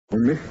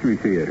Mystery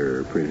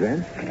Theater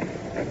presents...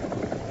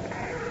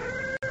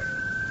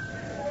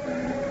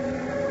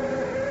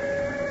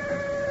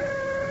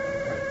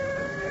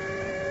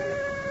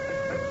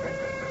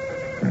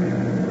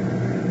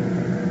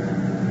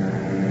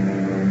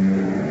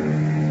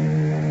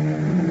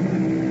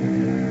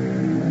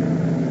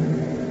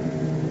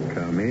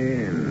 Come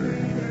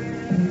in.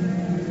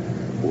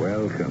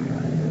 Welcome.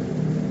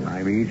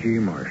 I'm E.G.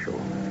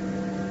 Marshall.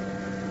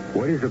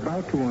 What is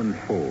about to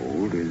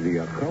unfold is the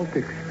occult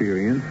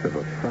experience of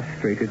a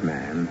frustrated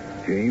man,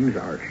 James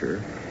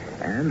Archer,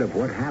 and of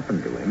what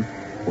happened to him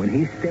when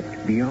he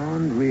stepped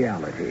beyond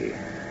reality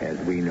as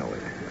we know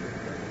it.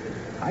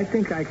 I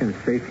think I can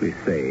safely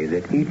say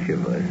that each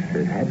of us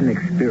has had an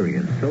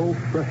experience so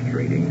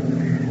frustrating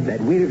that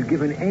we'd have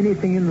given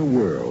anything in the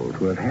world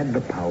to have had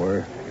the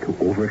power to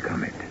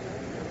overcome it.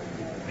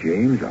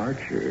 James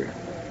Archer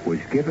was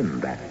given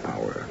that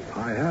power.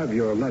 I have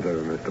your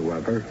letter, Mr.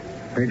 Weber.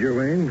 Major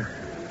Wayne,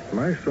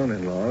 my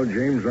son-in-law,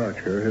 James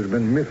Archer, has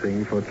been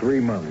missing for 3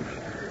 months.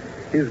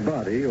 His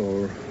body,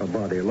 or a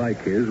body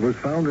like his, was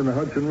found in the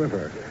Hudson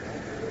River.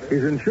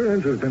 His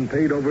insurance has been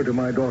paid over to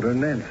my daughter,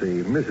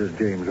 Nancy, Mrs.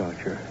 James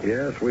Archer.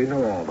 Yes, we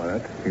know all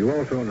that. You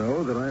also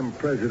know that I'm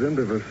president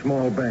of a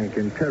small bank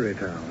in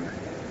Terrytown.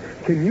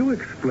 Can you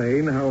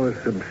explain how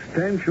a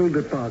substantial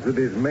deposit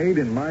is made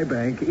in my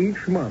bank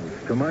each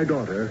month to my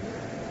daughter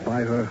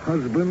by her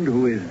husband,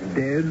 who is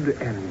dead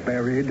and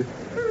buried?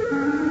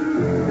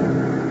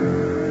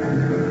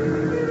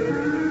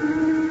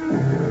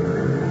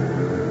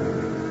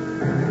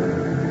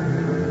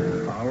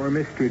 Our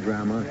mystery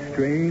drama,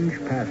 Strange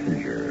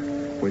Passenger,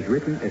 was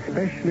written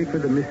especially for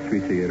the Mystery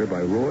Theater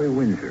by Roy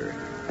Windsor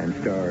and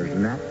stars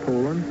Nat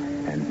Polan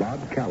and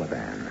Bob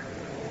Caliban.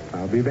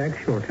 I'll be back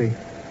shortly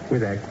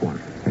with Act One.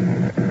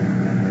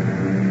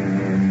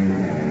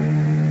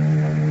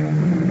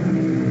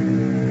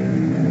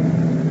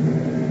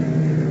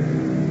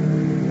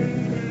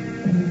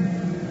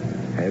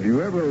 Have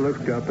you ever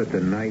looked up at the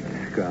night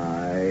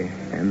sky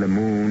and the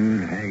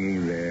moon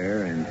hanging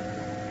there and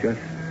just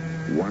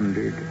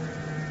wondered?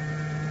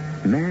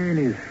 Man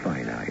is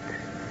finite.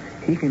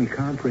 He can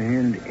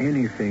comprehend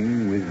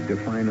anything with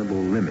definable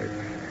limits.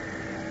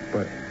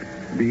 But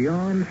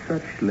beyond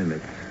such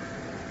limits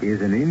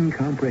is an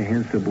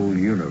incomprehensible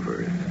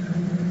universe.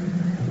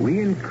 We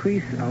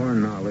increase our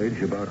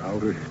knowledge about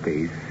outer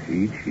space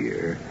each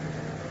year,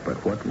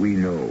 but what we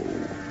know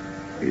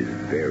is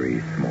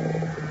very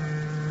small.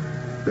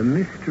 The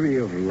mystery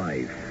of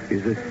life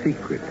is a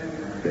secret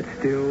that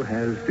still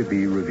has to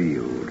be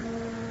revealed.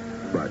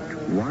 But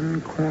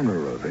one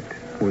corner of it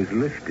was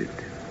lifted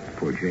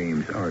for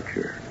James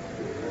Archer.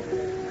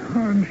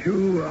 Aren't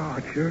you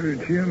Archer,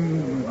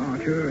 Jim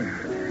Archer?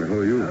 Who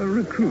are you? A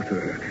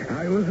recruiter.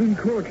 I was in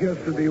court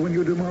yesterday when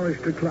you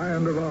demolished a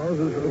client of ours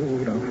as,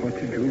 what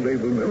did you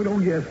label me? Oh,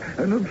 yes,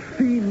 an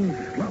obscene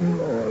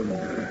slumlord.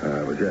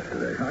 It was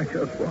yesterday. I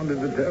just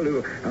wanted to tell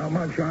you how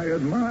much I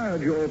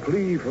admired your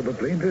plea for the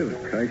plaintiff.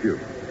 Thank you.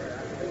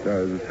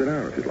 Sit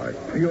down if you'd like.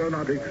 You're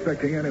not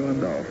expecting anyone?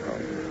 No.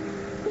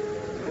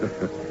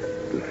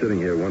 Just sitting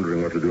here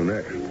wondering what to do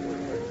next.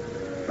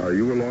 Are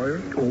you a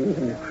lawyer?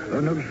 Oh,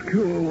 an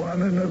obscure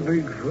one in a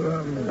big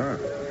firm.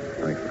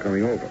 Thanks for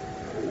coming over.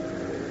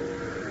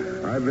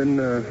 I've been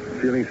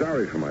feeling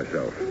sorry for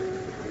myself.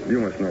 You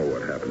must know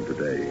what happened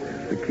today.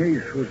 The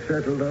case was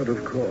settled out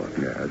of court.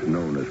 Yeah, it's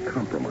known as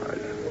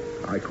compromise.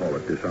 I call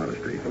it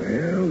dishonesty.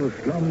 Well, the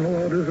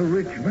slumlord is a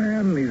rich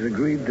man. He's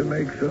agreed to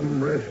make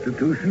some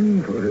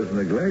restitution for his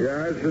neglect.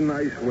 Yeah, it's a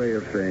nice way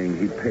of saying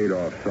he paid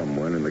off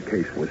someone and the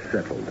case was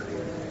settled.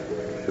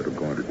 Should have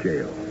gone to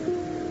jail.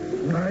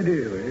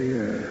 Ideally,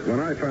 yes. When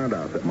I found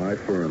out that my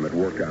firm had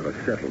worked out a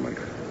settlement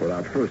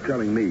without first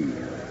telling me,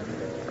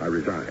 I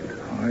resigned.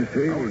 I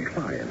see. Our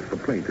clients, the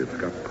plaintiffs,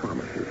 got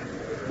promises.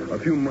 A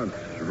few months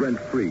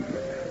rent-free.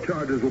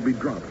 Charges will be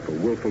dropped for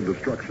willful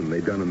destruction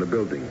they'd done in the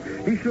building.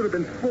 He should have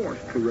been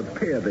forced to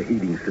repair the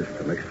heating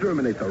system,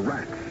 exterminate the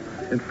rats,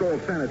 install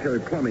sanitary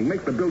plumbing,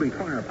 make the building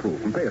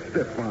fireproof, and pay a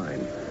stiff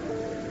fine.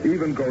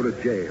 Even go to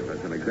jail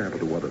as an example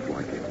to others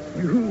like him.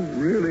 You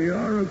really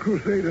are a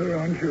crusader,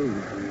 aren't you?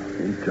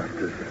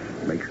 Injustice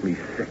makes me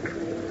sick.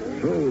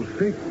 So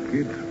sick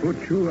it's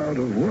put you out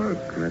of work.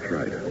 That's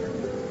right.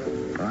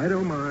 I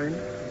don't mind.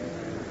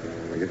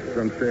 I guess it's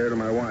unfair to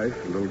my wife,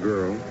 the little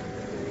girl.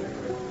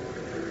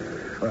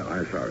 Well,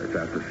 I'm sorry. It's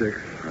after 6.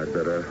 I'd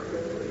better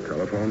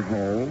telephone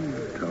home,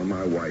 tell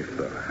my wife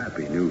the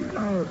happy news.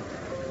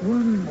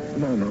 One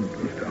moment,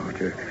 Mr.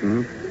 Archer.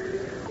 Hmm?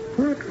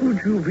 What would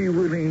you be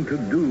willing to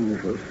do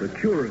for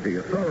security,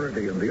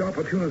 authority, and the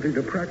opportunity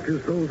to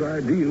practice those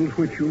ideals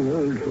which you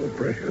hold so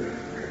precious?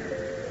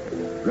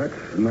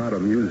 That's not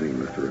amusing,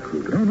 Mr.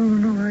 Recruiter.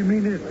 No, I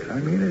mean it.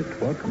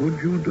 What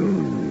would you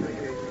do?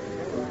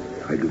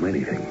 I'd do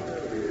anything.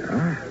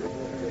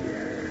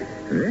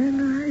 Then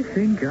I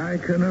think I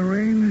can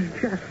arrange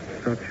just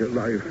such a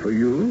life for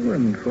you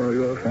and for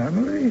your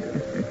family.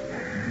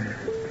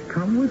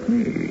 Come with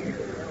me.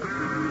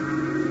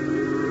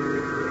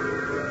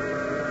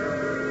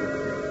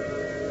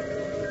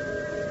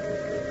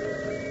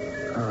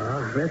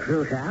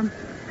 recruiter.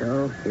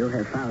 So you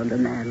have found a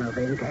man of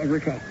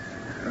integrity.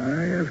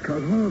 Yes,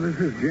 Cosmo, this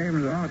is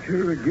James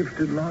Archer, a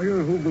gifted lawyer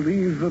who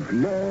believes that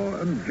law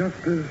and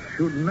justice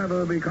should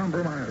never be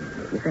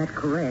compromised. Is that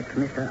correct,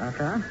 Mr.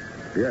 Archer?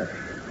 Yes.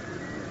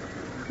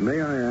 May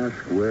I ask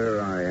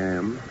where I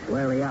am?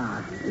 Where we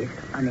are is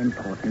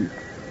unimportant.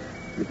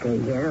 You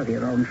came here of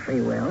your own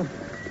free will.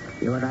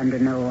 You are under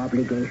no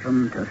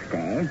obligation to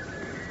stay.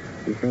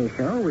 If you say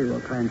so, we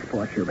will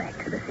transport you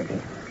back to the city.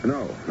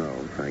 No,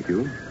 thank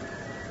you.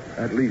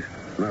 At least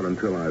not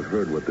until I've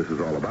heard what this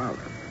is all about.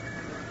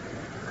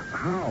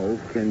 How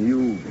can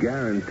you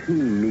guarantee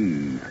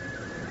me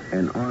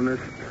an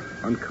honest,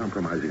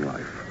 uncompromising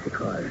life?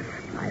 Because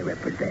I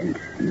represent,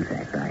 in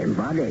fact, I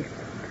embody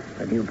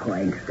a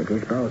viewpoint that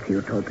is both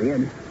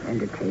utopian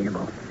and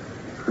attainable.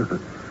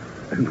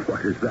 And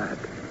what is that?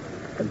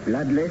 The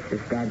bloodless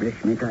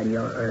establishment on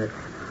your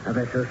earth of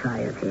a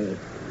society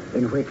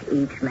in which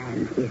each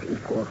man is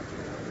equal,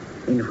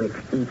 in which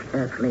each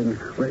earthling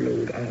will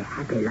lead a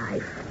happy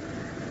life.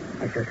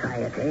 A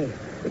society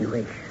in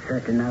which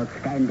certain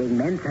outstanding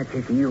men such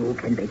as you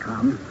can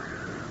become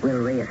will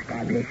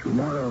reestablish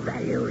moral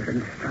values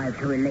and strive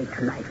to relate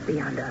to life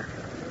beyond us.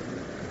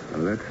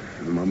 Well, that's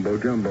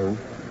mumbo-jumbo,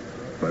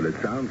 but it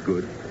sounds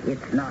good.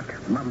 It's not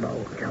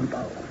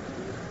mumbo-jumbo.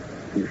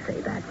 You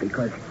say that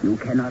because you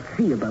cannot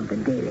see above the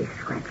daily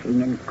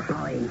scratching and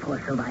clawing for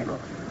survival.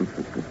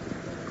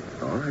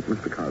 All right,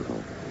 Mr. Cosmo.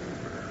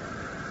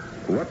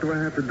 What do I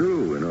have to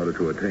do in order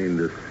to attain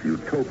this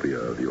utopia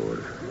of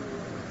yours?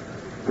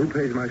 Who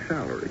pays my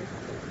salary?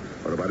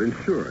 What about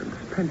insurance,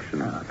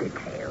 pension? Oh,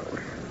 details.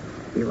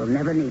 You will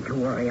never need to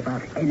worry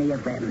about any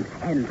of them.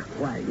 And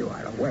while you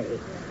are away,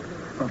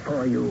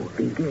 before you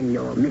begin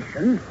your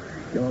mission,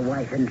 your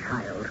wife and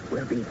child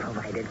will be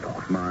provided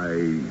for. My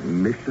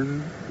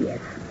mission?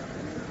 Yes.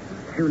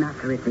 Soon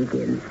after it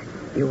begins,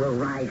 you will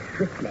rise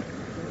swiftly.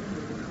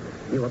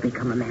 You will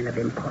become a man of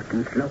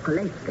importance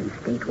locally, then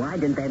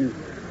statewide, and then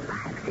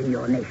perhaps in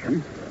your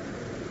nation.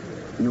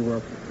 You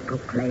will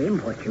proclaim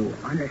what you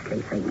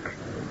honestly think.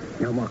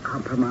 No more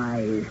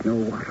compromise, no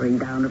watering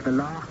down of the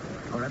law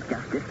or of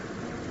justice.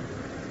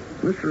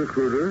 Mr.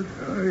 Recruiter?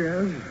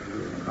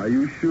 Yes? Are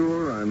you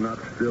sure I'm not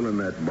still in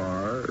that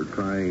bar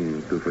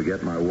trying to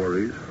forget my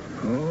worries?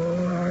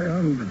 Oh, I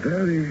am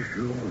very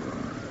sure.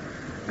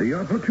 The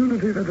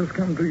opportunity that has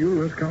come to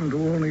you has come to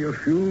only a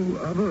few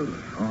others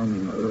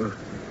on Earth.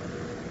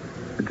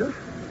 Just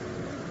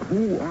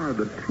who are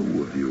the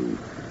two of you?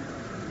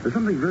 There's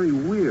something very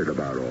weird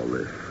about all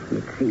this.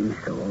 It seems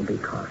so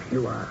because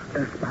you are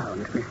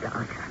earthbound, Mr.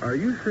 Archer. Are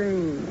you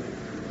saying...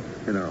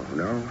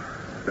 No,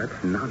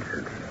 that's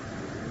nonsense.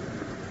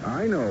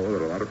 I know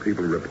that a lot of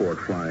people report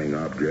flying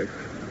objects.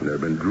 There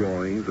have been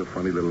drawings of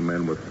funny little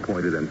men with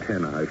pointed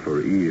antennae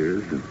for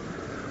ears and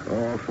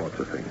all sorts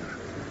of things.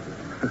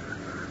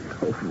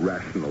 No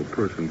rational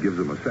person gives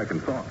them a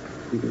second thought.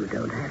 You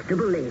don't have to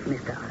believe,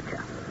 Mr.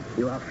 Archer.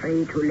 You are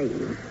free to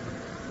leave.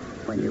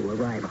 When you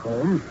arrive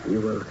home,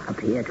 you will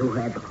appear to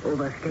have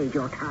overstayed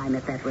your time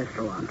at that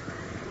restaurant,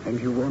 and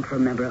you won't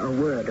remember a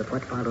word of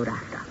what followed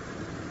after.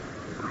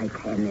 I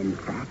can, in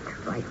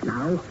fact, right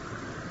now,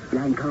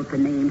 blank out the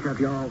names of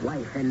your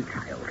wife and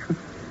child.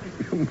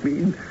 You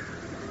mean...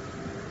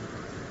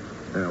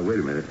 Now, wait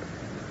a minute.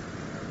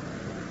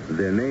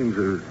 Their names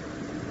are...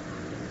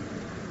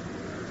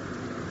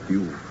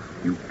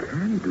 You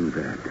can do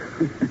that.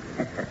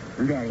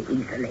 Very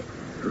easily.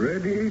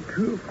 Ready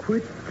to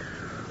quit,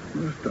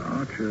 Mr.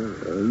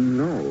 Archer?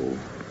 No.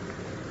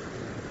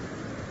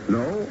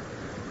 No?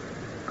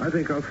 I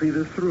think I'll see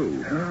this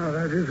through. Ah,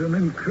 that is an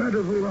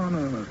incredible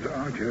honor, Mr.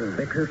 Archer.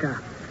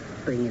 Recruiter,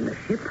 bring in the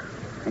ship,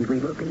 and we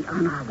will be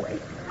on our way.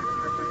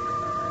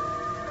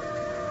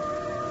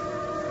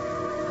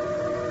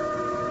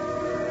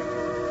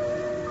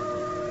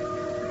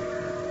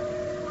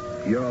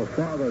 Your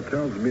father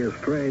tells me a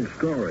strange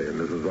story,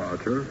 Mrs.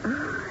 Archer.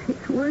 Oh,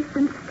 it's worse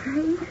than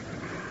strange.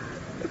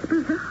 It's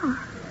bizarre.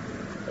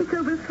 It's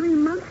over 3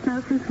 months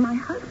now since my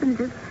husband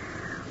just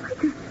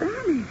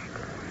vanished.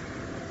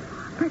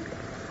 But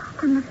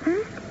on the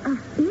first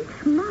of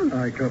each month...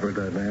 I covered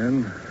that,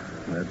 Anne.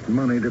 That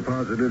money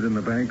deposited in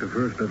the bank the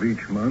first of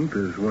each month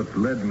is what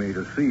led me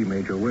to see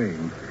Major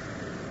Wayne.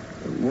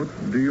 What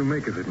do you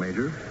make of it,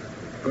 Major?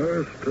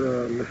 First,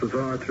 Mrs.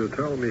 Archer,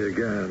 tell me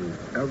again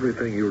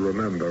everything you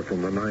remember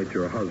from the night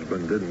your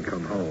husband didn't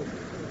come home.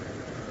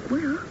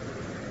 Well,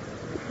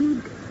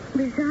 he'd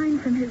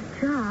resigned from his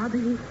job.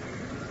 He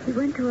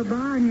went to a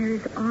bar near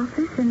his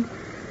office and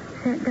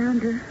sat down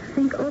to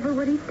think over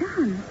what he'd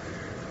done.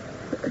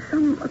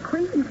 Some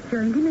acquaintance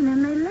joined him, and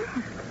then they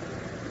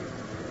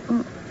left.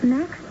 Well,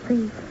 next,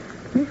 the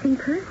Missing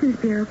Persons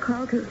Bureau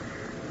called to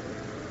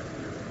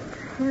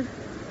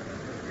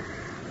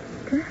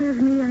have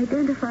me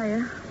identify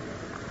a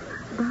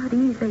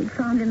body they'd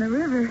found in the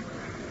river.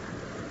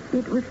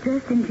 It was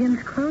dressed in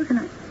Jim's clothes, and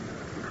I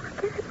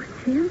guess it was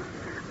Jim.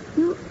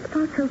 You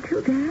thought so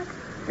too, Dad?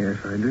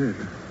 Yes, I did.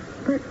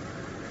 But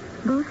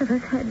both of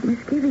us had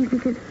misgivings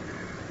because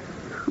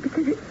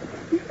it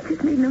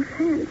just made no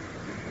sense.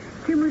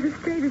 Jim was as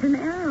straight as an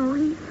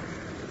arrow.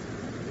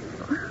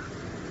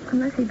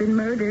 Unless he'd been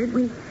murdered,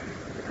 we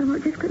somehow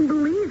just couldn't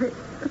believe that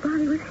the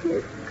body was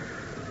his.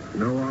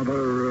 No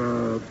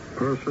other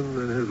person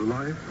in his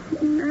life?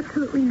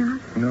 Absolutely not.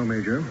 No,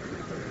 Major.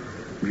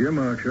 Jim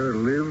Archer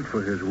lived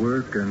for his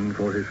work and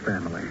for his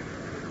family.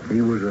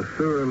 He was a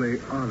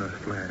thoroughly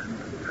honest man.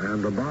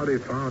 And the body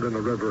found in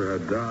the river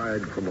had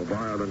died from a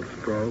violent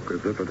stroke,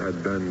 as if it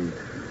had been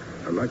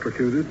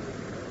electrocuted?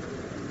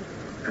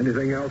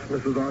 Anything else,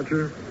 Mrs.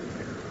 Archer?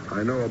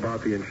 I know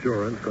about the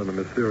insurance and the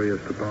mysterious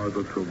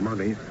deposits of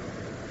money.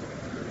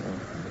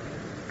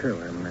 Tell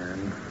him,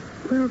 man.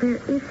 Well,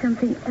 there is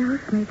something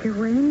else, Major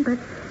Wayne, but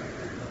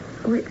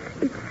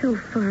it's so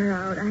far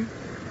out.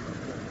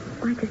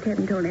 I just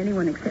haven't told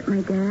anyone except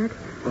my dad.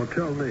 Well,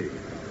 tell me.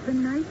 The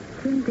night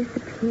Jim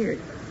disappeared,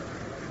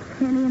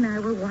 Penny and I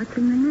were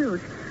watching the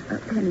news.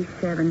 Penny's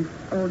 7,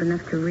 old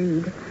enough to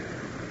read.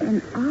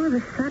 And all of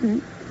a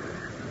sudden,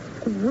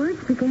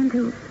 words began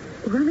to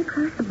run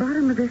across the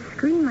bottom of the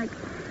screen like,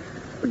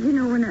 you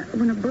know,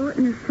 when a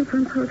bulletin is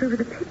superimposed over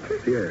the picture?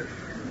 Yes.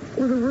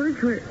 Well, the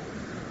words were,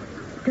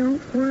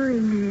 "Don't worry,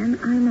 man,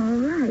 I'm all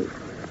right.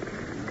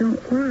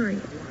 Don't worry.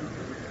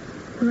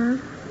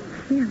 Love,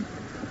 Jim."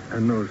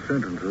 And those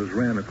sentences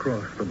ran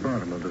across the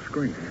bottom of the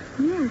screen.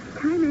 Yes,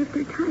 time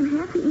after time,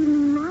 half the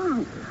evening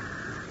long.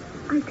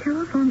 I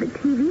telephoned the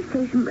TV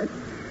station, but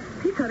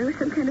they thought I was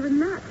some kind of a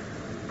nut.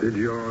 Did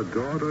your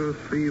daughter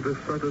see the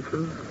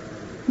sentences?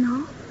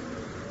 No?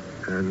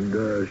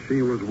 And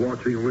she was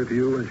watching with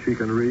you and she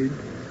can read?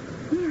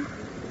 Yes.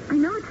 I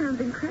know it sounds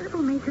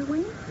incredible, Major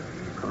Wayne.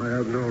 I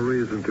have no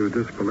reason to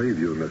disbelieve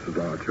you, Mrs.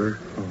 Archer.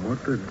 Oh,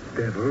 what the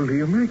devil do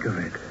you make of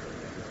it?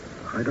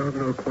 I don't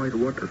know quite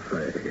what to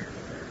say.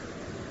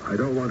 I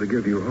don't want to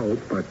give you hope,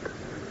 but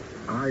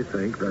I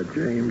think that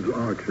James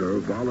Archer,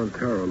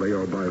 voluntarily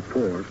or by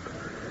force,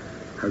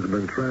 has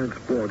been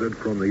transported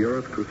from the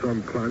Earth to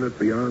some planet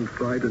beyond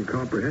sight and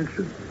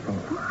comprehension. Oh,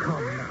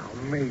 come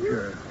now,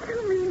 Major.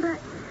 You mean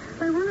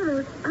by one of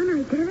those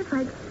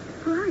unidentified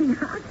flying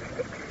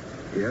objects?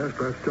 Yes,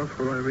 that's just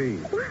what I mean.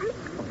 What?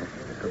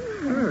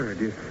 Absurd.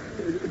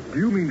 Do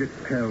you mean to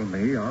tell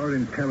me our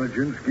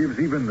intelligence gives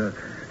even the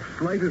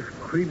slightest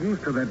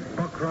credence to that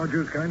Buck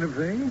Rogers kind of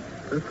thing?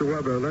 Mr.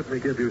 Weber, let me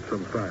give you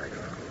some facts.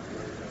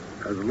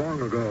 As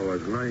long ago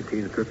as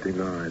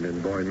 1959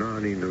 in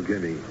Boinani, New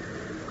Guinea,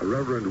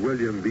 Reverend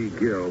William B.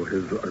 Gill,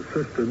 his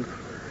assistants,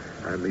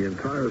 and the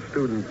entire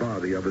student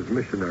body of his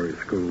missionary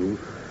school,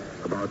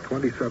 about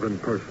 27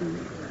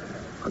 persons,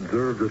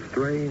 observed a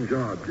strange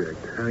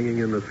object hanging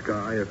in the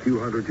sky a few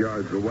hundred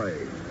yards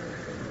away.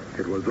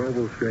 It was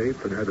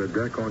oval-shaped and had a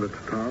deck on its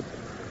top,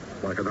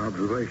 like an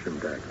observation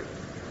deck.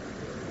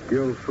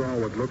 Gill saw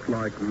what looked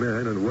like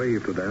men and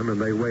waved to them, and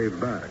they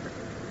waved back.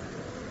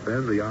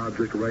 Then the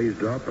object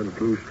raised up and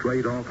flew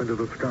straight off into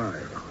the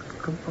sky.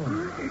 Come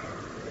on.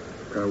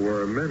 There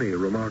were many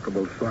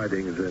remarkable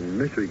sightings in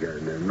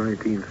Michigan in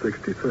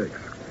 1966.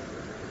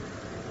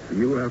 The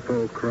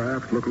UFO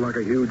craft looked like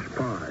a huge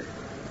pie,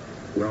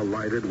 well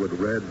lighted with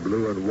red,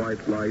 blue, and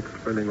white lights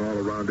spinning all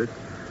around it.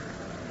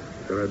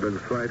 There have been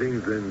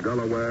sightings in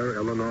Delaware,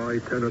 Illinois,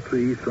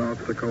 Tennessee,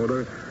 South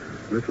Dakota,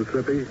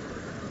 Mississippi.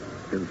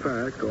 In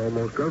fact,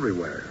 almost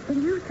everywhere.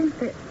 And you think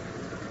that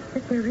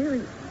there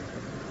really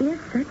is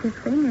such a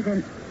thing as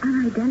an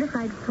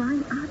unidentified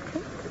flying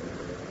object?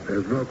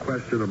 There's no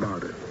question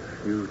about it.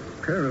 You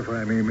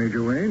terrify me,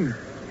 Major Wayne.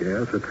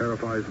 Yes, it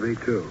terrifies me,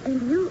 too.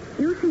 And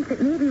you think that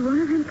maybe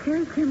one of them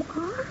carried him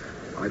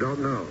off? I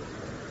don't know.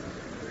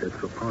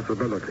 It's a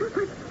possibility.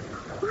 But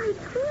why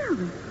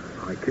Jim?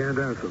 I can't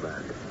answer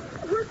that.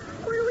 What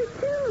do we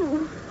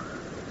do?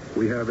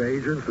 We have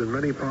agents in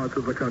many parts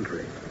of the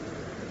country.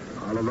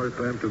 I'll alert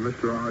them to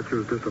Mr.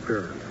 Archer's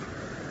disappearance.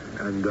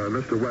 And,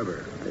 Mr.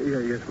 Weber.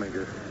 Yes,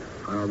 Major.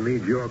 I'll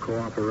need your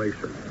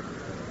cooperation.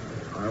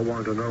 I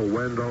want to know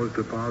when those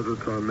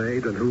deposits are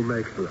made and who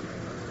makes them.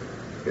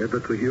 If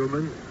it's a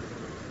human,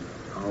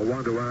 I'll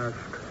want to ask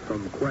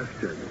some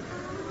questions.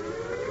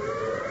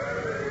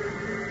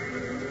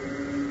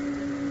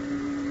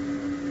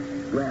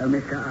 Well,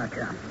 Mr.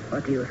 Archer,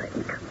 what do you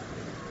think?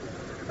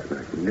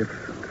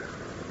 Magnificent.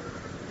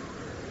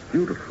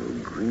 Beautiful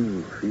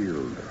green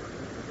fields,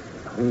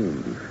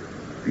 homes,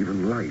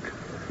 even light.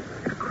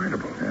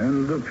 Incredible.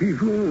 And the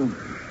people?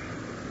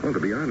 Well, to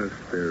be honest,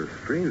 they're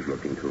strange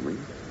looking to me.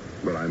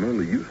 But I'm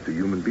only used to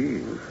human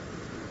beings.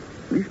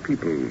 These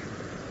people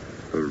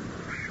are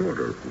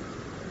shorter,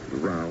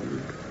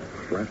 round,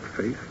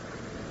 flat-faced,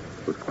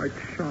 with quite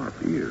sharp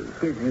ears.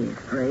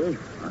 Disease-free,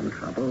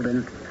 untroubled,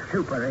 and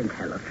super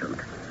intelligent.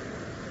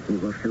 You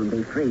will soon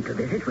be free to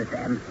visit with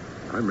them.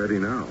 I'm ready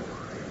now.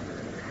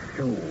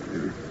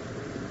 Soon.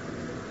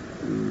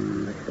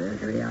 The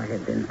surgery I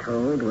had been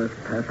told was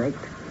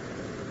perfect.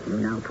 You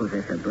now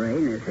possess a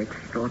brain as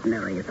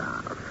extraordinary as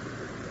ours.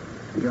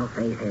 Your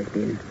face has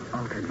been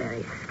altered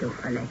very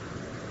skillfully.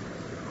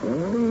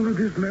 All that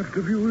is left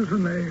of you is a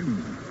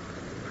name.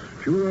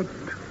 Stuart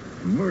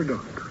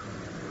Murdoch.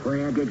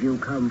 Where did you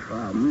come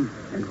from,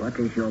 and what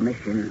is your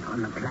mission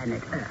on the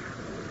planet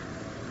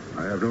Earth?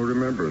 I have no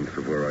remembrance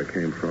of where I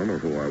came from or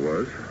who I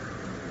was.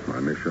 My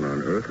mission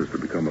on Earth is to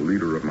become a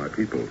leader of my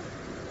people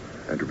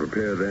and to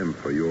prepare them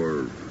for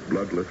your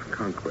bloodless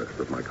conquest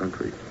of my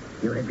country.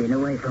 You have been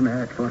away from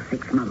Earth for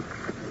 6 months.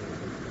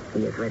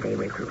 He is ready,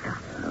 recruiter.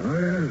 Oh,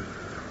 yes.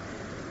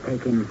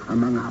 Take him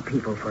among our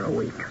people for a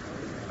week,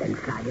 then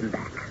fly him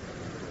back.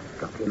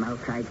 Drop him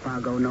outside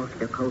Fargo, North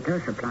Dakota,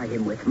 supply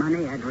him with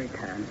money, and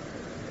return.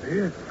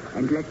 Yes.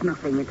 And let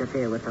nothing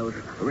interfere with those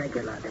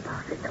regular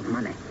deposits of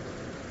money.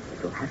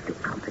 It will have to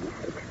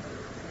compensate.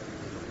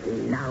 He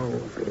now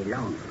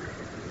belongs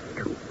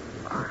to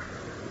us.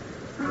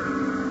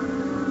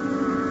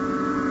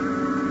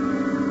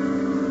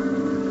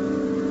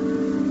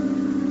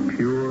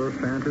 Pure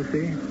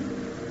fantasy?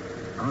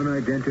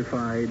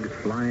 Unidentified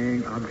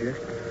flying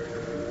objects?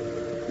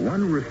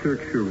 One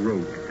researcher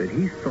wrote that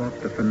he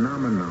thought the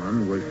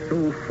phenomenon was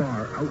so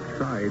far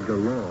outside the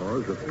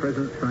laws of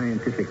present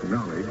scientific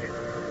knowledge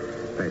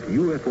that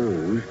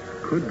UFOs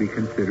could be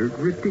considered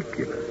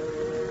ridiculous.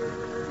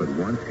 But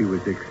once he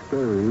was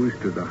exposed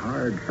to the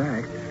hard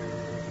facts,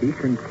 he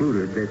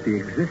concluded that the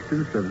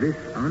existence of this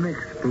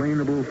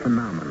unexplainable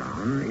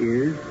phenomenon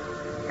is,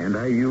 and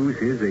I use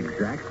his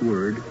exact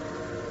word,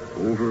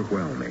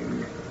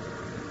 overwhelming.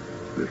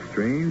 The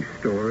strange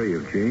story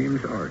of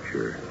James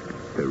Archer,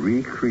 the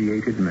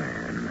recreated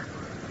man,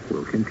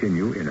 will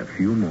continue in a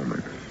few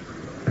moments.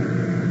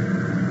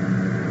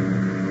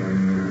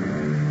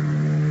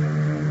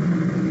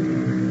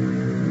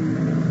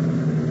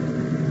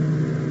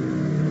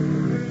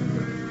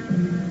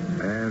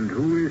 And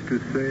who is to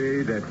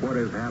say that what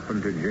has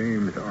happened to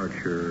James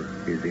Archer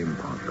is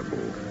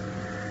impossible?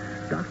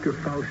 Dr.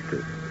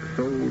 Faustus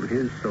sold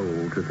his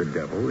soul to the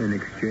devil in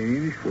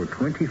exchange for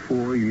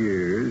 24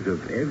 years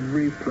of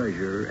every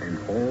pleasure and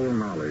all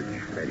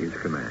knowledge at his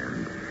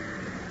command.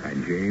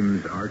 And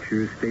James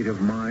Archer's state of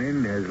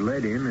mind has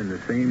led him in the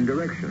same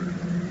direction.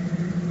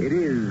 It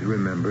is,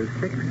 remember,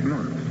 6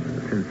 months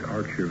since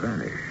Archer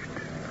vanished,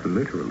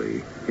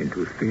 literally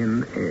into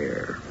thin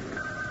air.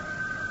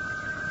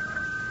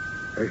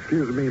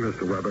 Excuse me,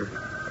 Mr. Weber.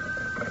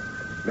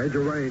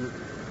 Major Wayne.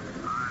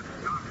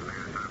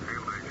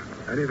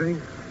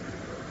 Anything?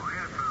 Oh,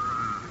 yes, sir.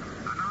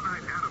 An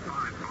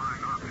unidentified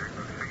flying object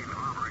was seen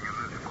hovering in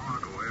this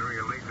Fargo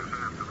area late this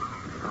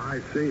afternoon.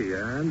 I see,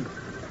 and?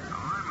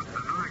 I'm at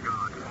the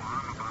Nygaard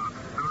Farm, about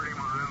 30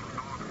 miles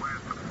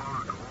northwest of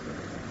Fargo,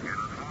 in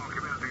a small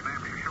community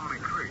named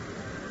Shoshone Creek.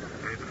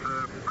 It's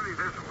pretty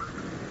desolate.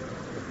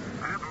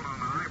 Apple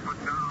and I put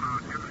down our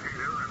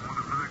two-seater in one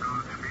of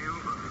Nygaard's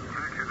fields and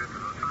taxied it to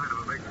the side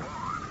of a big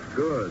barn.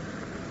 Good.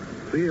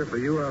 See if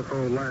the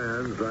UFO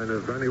lands and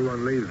if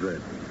anyone leaves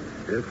it.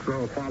 If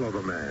so, follow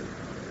the man.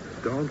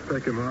 Don't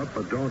pick him up,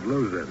 but don't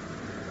lose him.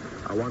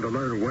 I want to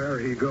learn where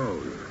he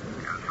goes.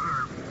 Yes,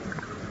 sir.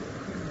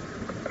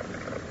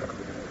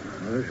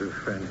 This is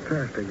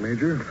fantastic,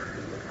 Major.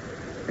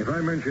 If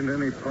I mentioned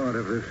any part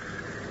of this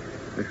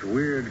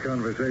weird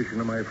conversation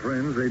to my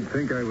friends, they'd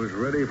think I was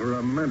ready for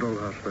a mental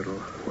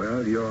hospital.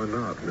 Well, you're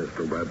not,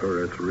 Mr.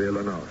 Weber. It's real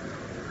enough.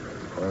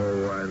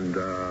 Oh, and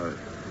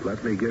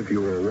let me give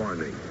you a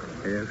warning.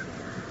 Yes?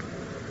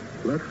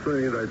 Let's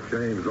say that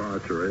James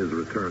Archer is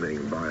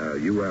returning by a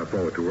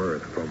UFO to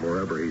Earth from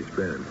wherever he's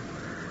been.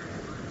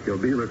 He'll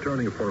be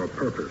returning for a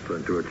purpose,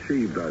 and to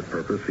achieve that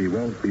purpose, he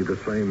won't be the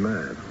same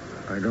man.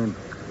 I don't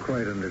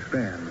quite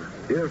understand.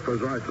 If,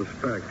 as I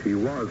suspect, he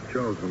was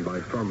chosen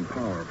by some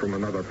power from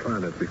another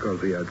planet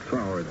because he had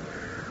soured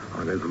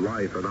on his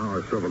life and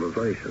our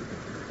civilization,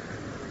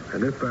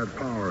 and if that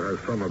power has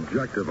some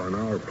objective on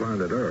our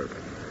planet Earth,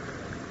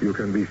 you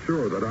can be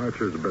sure that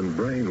Archer's been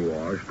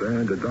brainwashed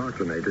and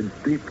indoctrinated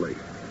deeply.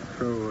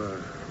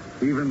 So,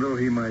 even though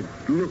he might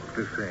look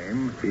the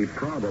same, He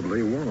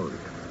probably won't.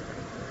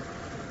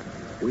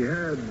 We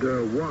had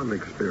one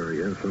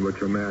experience in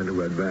which a man who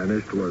had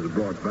vanished was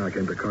brought back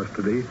into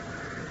custody.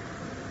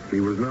 He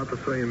was not the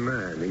same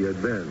man he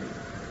had been.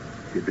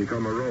 He'd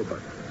become a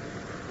robot.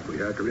 We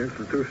had to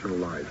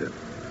institutionalize him.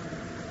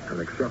 An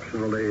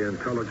exceptionally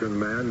intelligent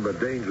man, but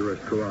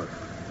dangerous to us.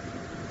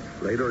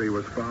 Later, he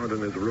was found in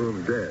his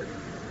room dead.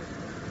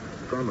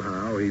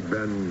 Somehow, he'd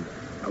been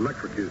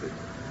electrocuted.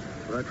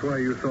 that's why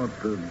you thought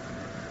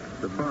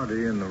the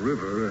body in the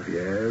river...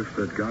 Yes,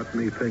 it got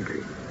me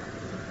thinking.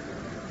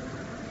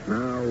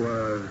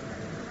 Now,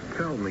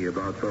 tell me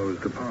about those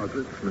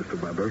deposits,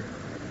 Mr. Weber.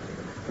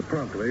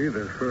 Promptly,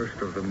 the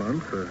first of the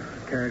month, a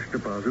cash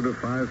deposit of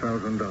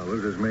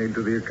 $5,000 is made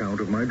to the account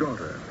of my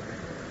daughter.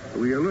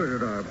 We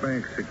alerted our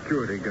bank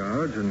security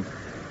guards, and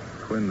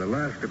when the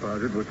last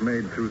deposit was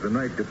made through the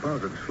night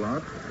deposit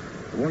slot,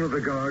 one of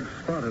the guards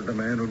spotted the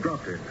man who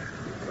dropped it.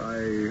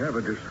 I have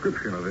a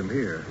description of him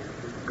here.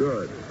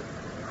 Good.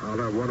 I'll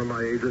have one of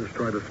my agents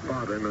try to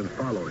spot him and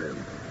follow him.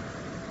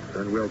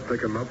 Then we'll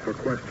pick him up for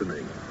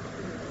questioning.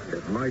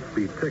 It might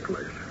be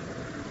ticklish.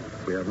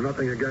 We have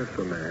nothing against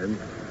the man.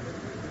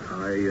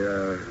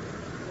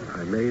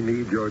 I may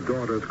need your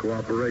daughter's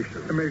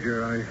cooperation.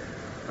 Major,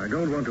 I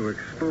don't want to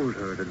expose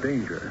her to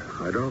danger.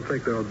 I don't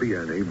think there'll be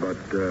any, but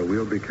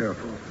we'll be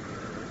careful.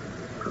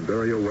 I'm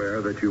very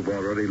aware that you've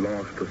already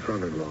lost a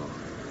son-in-law.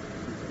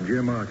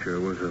 Jim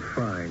Archer was a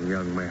fine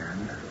young man.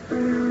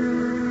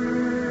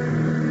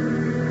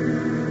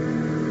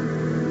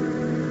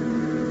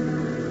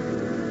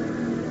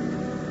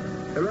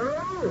 Hello?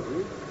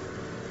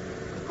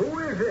 Who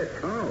is it?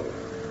 Oh,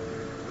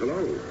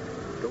 hello.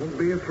 Don't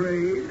be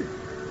afraid.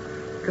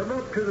 Come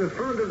up to the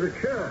front of the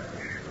church.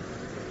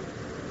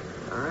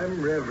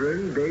 I'm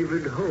Reverend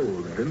David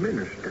Holt, the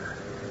minister.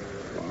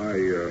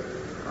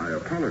 I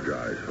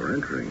apologize for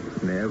entering.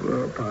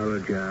 Never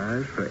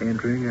apologize for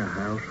entering a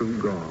house of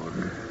God.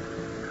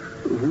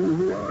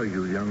 Who are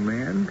you, young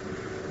man?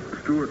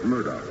 Stuart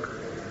Murdoch.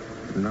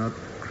 Not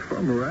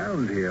from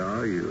around here,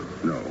 are you?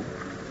 No.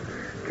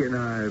 Can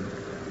I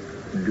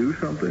do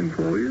something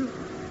for you?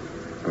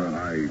 Well,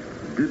 I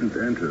didn't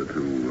enter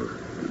to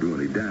do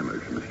any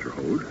damage, Mr.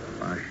 Holt.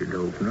 I should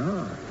hope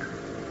not.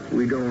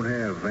 We don't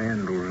have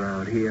vandals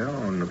out here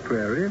on the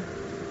prairie.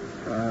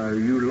 Are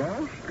you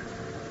lost?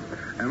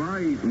 Am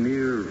I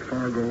near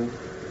Fargo?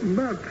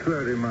 About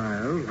 30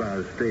 miles by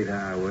the state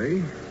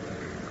highway.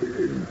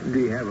 Do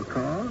you have a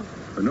car?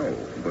 No,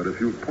 but if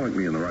you'll point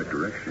me in the right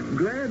direction.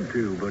 Glad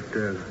to, but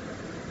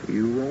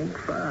you won't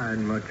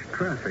find much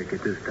traffic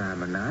at this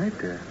time of night.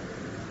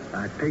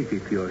 I take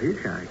it you're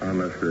hitchhiking.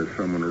 Unless there's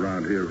someone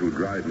around here who'd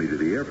drive me to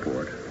the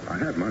airport. I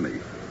have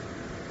money.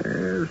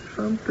 There's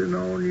something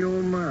on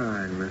your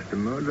mind, Mr.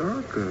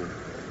 Murdoch.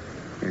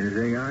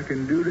 Anything I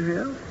can do to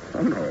help?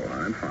 Oh, no,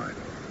 I'm fine.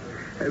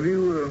 Have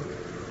you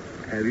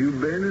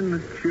been in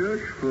the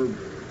church for...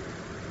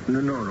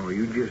 No,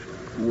 you just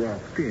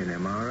walked in,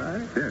 am I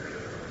right? Yes,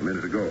 a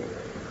minute ago.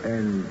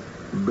 And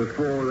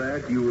before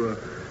that, you were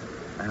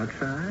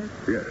outside?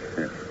 Yes.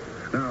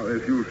 Now,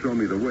 if you'll show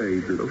me the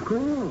way to... Of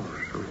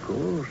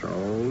course,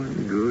 all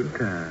in good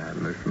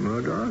time, Mr.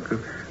 Murdoch.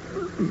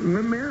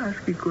 May I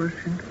ask you a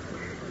question?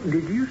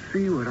 Did you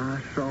see what I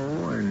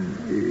saw, and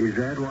is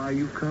that why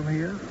you come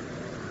here?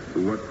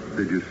 What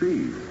did you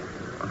see?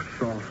 A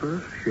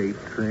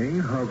saucer-shaped thing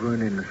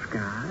hovering in the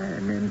sky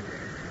and then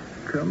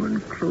coming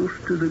close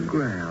to the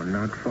ground,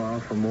 not far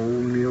from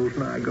old Neil's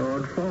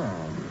Nygaard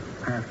farm,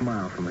 half a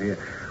mile from here.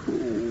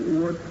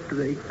 What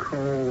they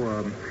call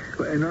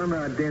an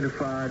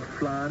unidentified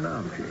flying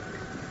object.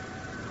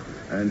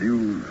 And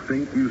you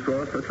think you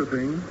saw such a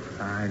thing?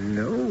 I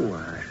know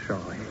I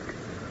saw it.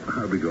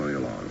 I'll be going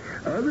along.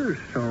 Others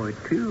saw it,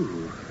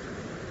 too.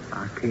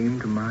 I came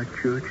to my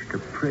church to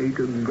pray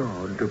to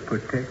God to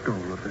protect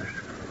all of us.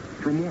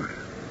 From what?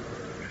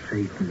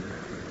 Satan.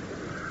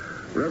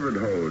 Reverend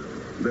Holt,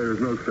 there is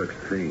no such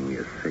thing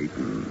as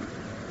Satan.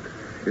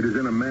 It is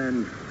in a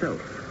man's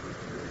self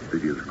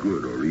that he is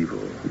good or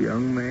evil.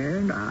 Young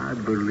man, I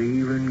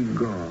believe in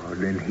God,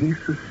 and he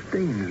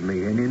sustains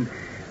me, and in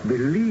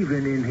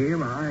believing in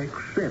him, I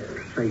accept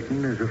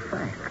Satan as a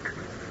fact.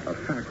 A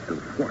fact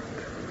of what?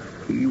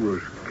 He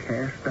was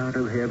cast out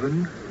of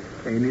heaven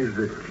and is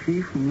the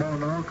chief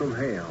monarch of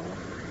hell.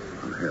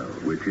 Of hell,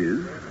 which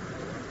is?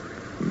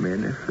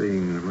 Many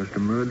things, Mr.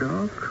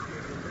 Murdoch.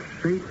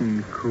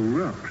 Satan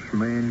corrupts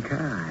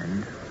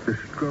mankind. The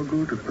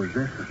struggle to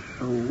possess a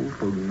soul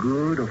for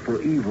good or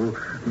for evil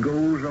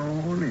goes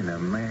on in a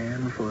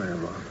man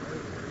forever.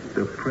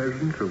 The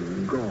presence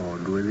of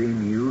God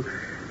within you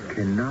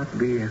cannot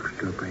be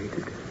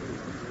extirpated.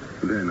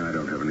 Then I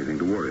don't have anything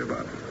to worry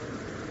about.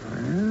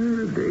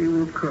 The day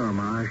will come,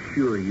 I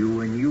assure you,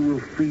 when you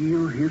will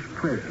feel his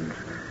presence,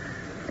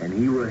 and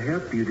he will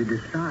help you to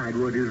decide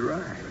what is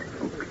right.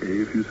 Okay,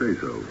 if you say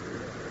so.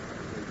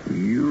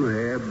 You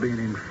have been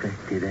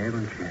infected,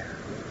 haven't you?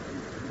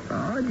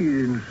 Odd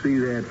you didn't see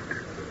that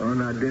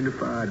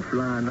unidentified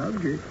flying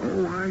object.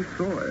 Oh, I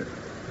saw it.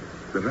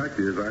 The fact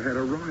is, I had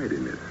a ride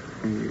in it.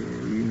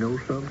 You know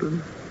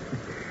something?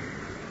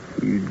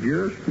 You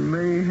just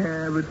may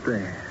have at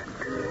that.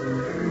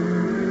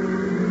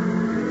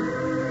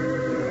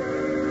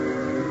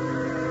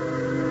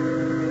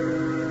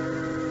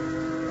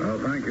 Well,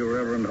 thank you,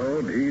 Reverend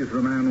Holt. He's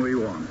the man we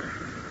want.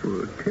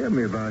 Well, tell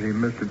me about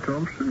him, Mr.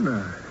 Thompson.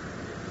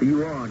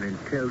 You are an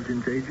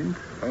intelligence agent?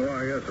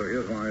 Oh, yes, sir.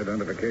 Here's my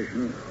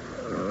identification.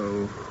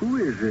 Who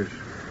is this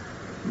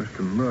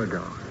Mr.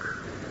 Murdoch?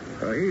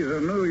 He's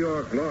a New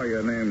York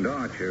lawyer named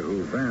Archer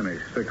who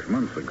vanished 6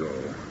 months ago.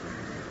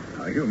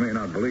 You may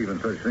not believe in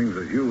such things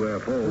as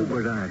UFO,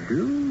 But I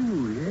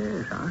do,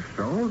 yes. I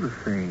saw the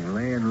thing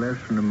laying less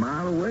than a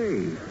mile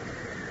away.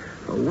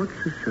 What's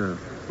this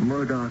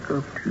Murdoch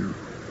up to?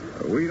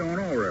 We don't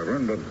know,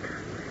 Reverend, but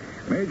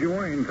Major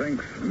Wayne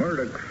thinks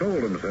Murdoch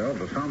sold himself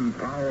to some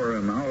power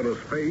in outer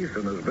space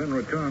and has been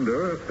returned to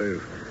Earth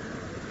to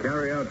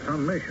carry out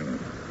some mission.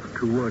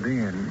 To what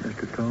end,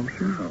 Mr.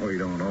 Thompson? Oh, we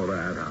don't know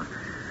that.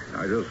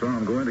 I just saw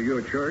him go into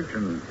your church,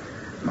 and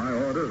my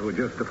orders were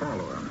just to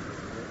follow him.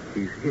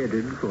 He's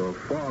headed for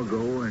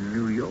Fargo and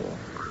New York.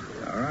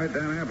 All right,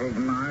 then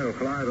Appleton and I will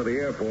fly to the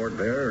airport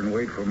there and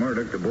wait for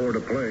Murdoch to board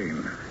a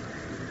plane.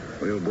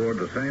 We'll board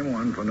the same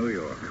one for New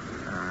York.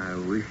 I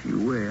wish you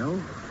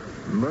well.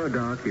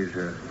 Murdoch is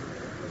a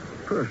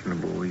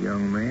personable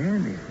young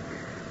man.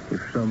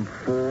 If some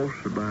force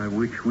by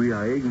which we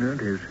are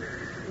ignorant has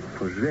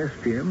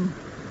possessed him,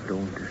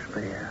 don't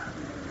despair.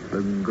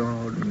 The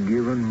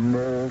God-given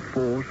moral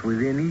force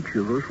within each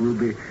of us will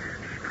be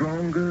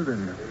stronger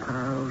than the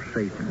power of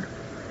Satan.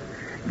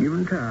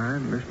 Given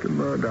time, Mr.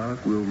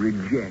 Murdoch will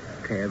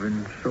reject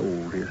having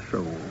sold his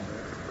soul.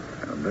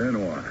 And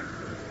then what?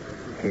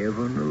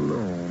 Heaven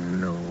alone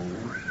knows.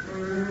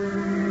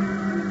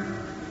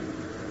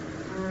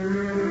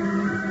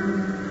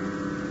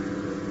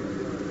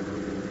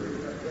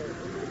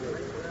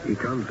 He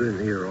comes in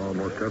here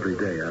almost every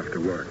day after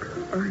work.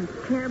 Oh, I'm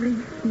terribly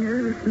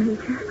nervous,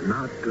 Major.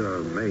 Not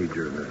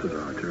Major,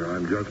 Mrs. Archer.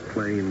 I'm just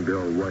plain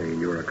Bill Wayne,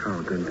 your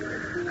accountant,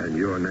 and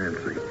you're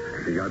Nancy.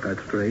 You got that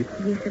straight?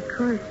 Yes, of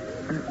course.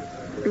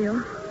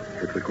 Bill?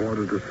 It's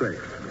 5:45.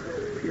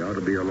 He ought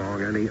to be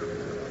along any...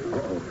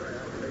 Uh-oh.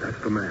 That's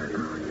the man.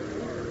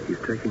 He's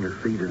taking a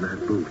seat in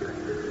that booth.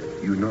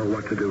 You know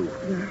what to do.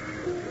 Yes.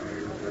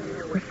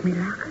 Wish me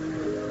luck.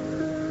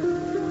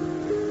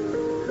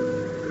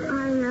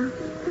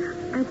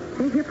 I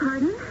beg your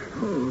pardon?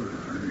 Oh,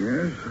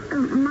 yes?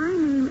 My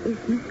name is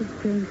Mrs.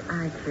 James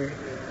Archer.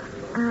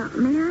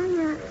 May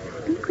I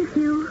speak with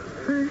you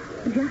for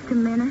just a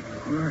minute?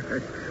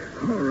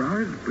 All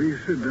right. Please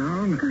sit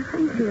down. Oh,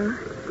 thank you.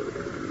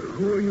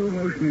 Who are you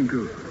motioning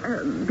to?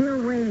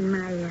 Bill Wayne,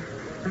 my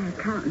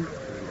accountant.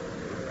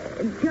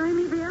 Join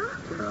me, Bill?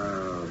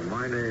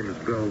 My name's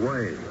Bill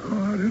Wayne. Oh,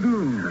 how do you do?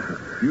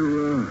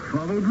 You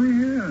followed me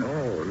here?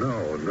 Oh,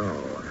 no.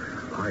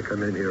 I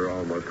come in here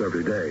almost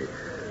every day.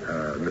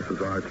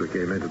 Mrs. Archer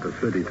came into the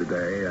city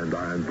today, and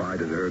I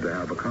invited her to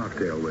have a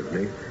cocktail with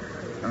me.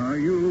 Are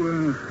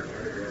you,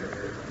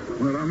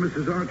 well, are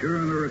Mrs. Archer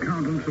and her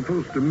accountant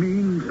supposed to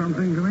mean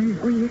something to me?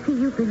 Well, you see,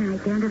 you've been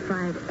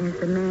identified as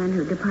the man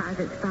who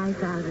deposits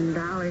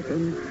 $5,000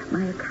 in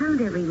my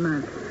account every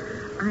month.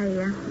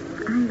 I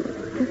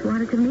just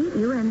wanted to meet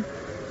you and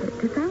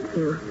to thank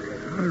you.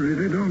 I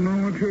really don't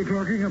know what you're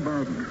talking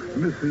about.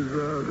 Mrs.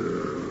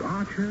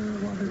 Archer,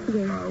 what is it?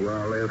 Yes.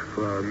 Well, if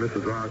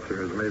Mrs. Archer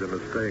has made a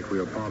mistake, we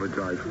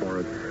apologize for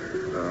it.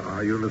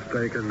 Are you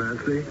mistaken,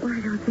 Nancy? Well,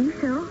 I don't think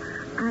so.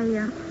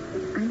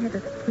 I have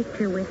a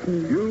picture with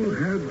me. You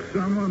had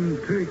someone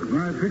take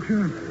my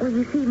picture? Well,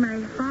 you see,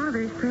 my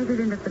father's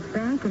president of the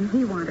bank, and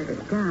he wanted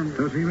it done.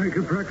 Does he make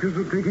a practice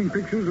of taking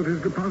pictures of his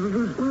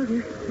depositors? Well,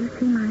 you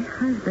see, my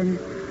husband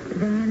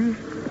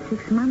vanished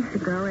 6 months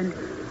ago, and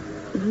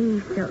he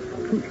still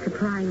keeps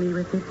supplying me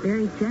with this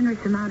very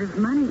generous amount of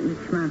money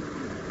each month.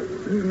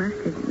 You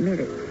must admit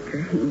it's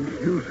strange.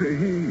 You say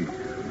he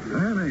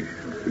vanished?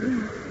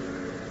 Yes.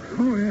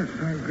 Oh, yes,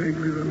 I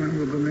vaguely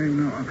remember the name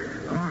now.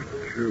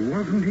 Archer,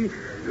 wasn't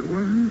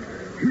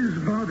his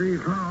body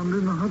found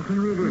in the Hudson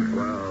River?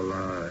 Well,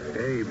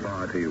 a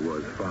body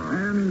was found.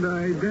 And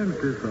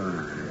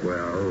identified?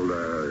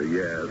 Well,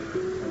 yes.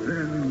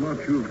 Then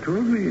what you've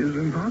told me is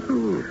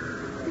impossible.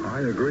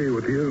 I agree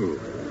with you.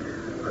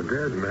 A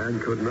dead man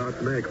could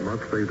not make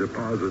monthly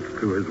deposits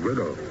to his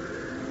widow.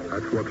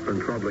 That's what's been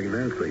troubling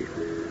Nancy.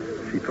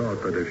 She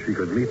thought that if she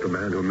could meet the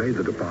man who made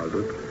the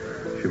deposit,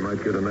 she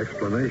might get an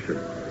explanation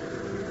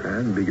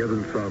and be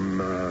given some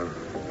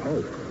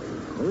hope.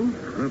 Hope?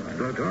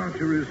 That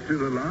Archer is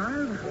still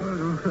alive?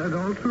 Well, that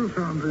also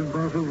sounds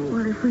impossible.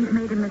 Well, if we've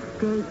made a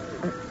mistake,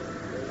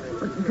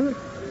 this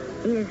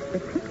is the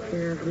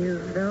picture of you,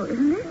 though,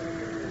 isn't it?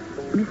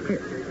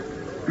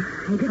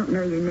 I don't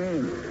know your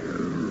name.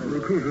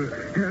 Recruiter,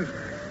 yes,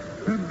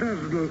 that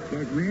does look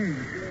like me.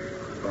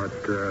 But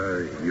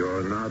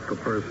you're not the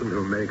person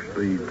who makes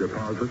the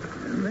deposit?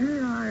 May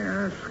I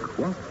ask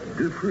what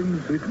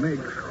difference it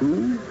makes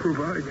who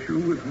provides you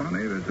with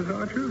money, Mrs.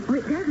 Archer? Well,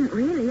 it doesn't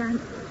really. I'm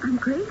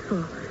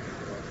grateful.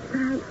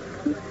 But I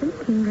keep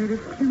thinking that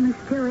if Jim is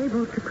still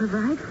able to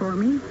provide for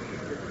me,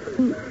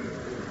 he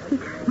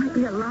just might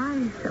be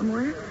alive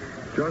somewhere.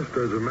 Just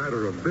as a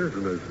matter of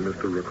business,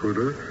 Mr.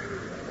 Recruiter,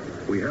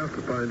 we have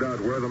to find out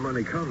where the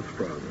money comes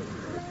from.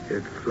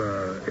 It's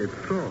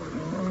source.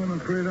 Oh, I'm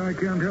afraid I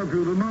can't help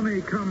you. The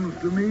money comes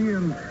to me,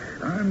 and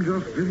I'm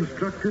just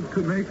instructed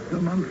to make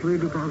the monthly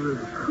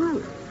deposits.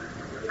 Who?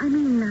 I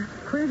mean,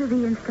 where do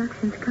the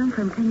instructions come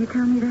from? Can you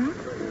tell me that?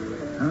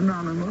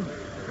 Anonymous.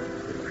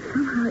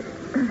 Somehow it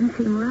doesn't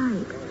seem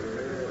right.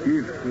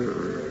 If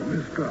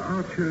Mr.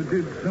 Archer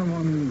did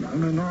someone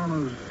an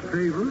enormous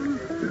favor...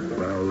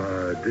 Well,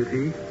 did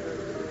he?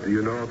 Do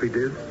you know if he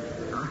did?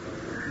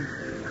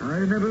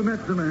 I never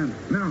met the man.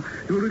 Now,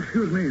 you'll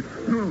excuse me.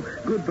 No,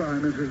 goodbye,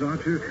 Mrs.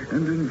 Archer,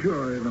 and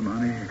enjoy the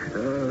money.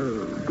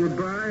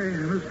 Goodbye,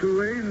 Mr.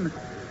 Wayne.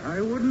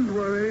 I wouldn't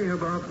worry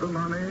about the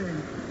money.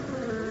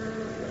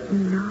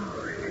 No.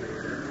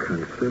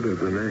 Consider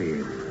the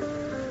name.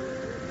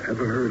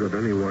 Ever heard of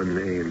anyone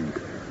named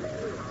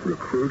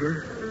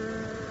Recruiter?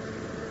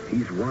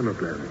 He's one of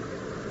them.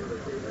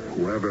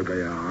 Whoever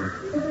they are.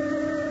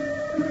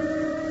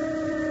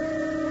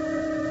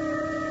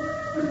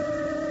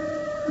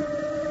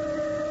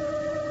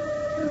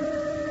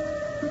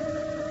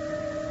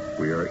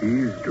 We are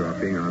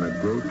eavesdropping on a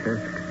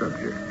grotesque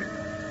subject,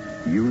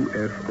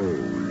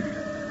 UFOs,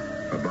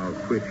 about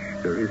which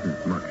there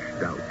isn't much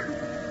doubt.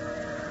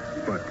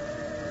 But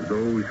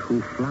those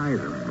who fly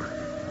them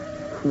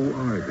Who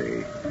are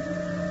they?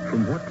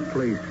 From what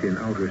place in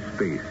outer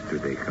space do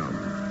they come?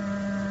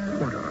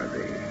 What are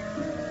they?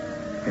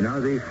 And are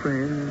they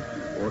friends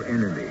or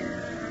enemies?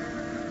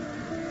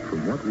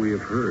 From what we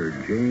have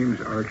heard,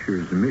 James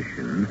Archer's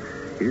mission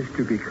is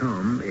to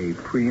become a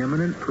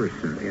preeminent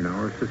person in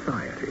our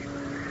society.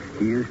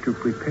 He is to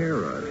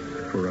prepare us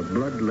for a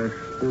bloodless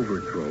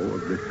overthrow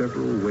of the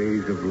several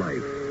ways of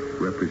life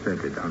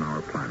represented on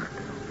our planet.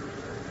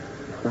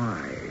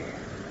 Why?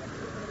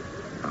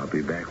 I'll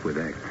be back with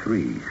Act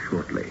 3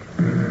 shortly.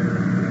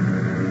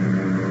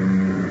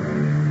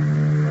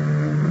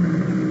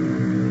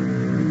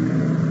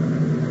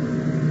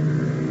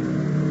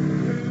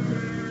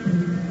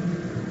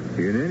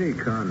 In any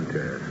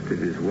contest, it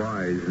is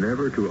wise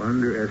never to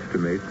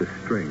underestimate the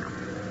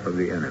strength of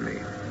the enemy.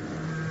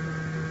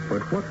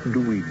 But what do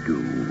we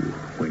do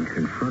when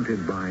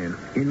confronted by an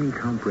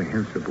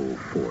incomprehensible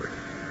force,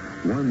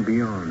 one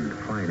beyond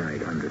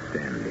finite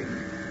understanding?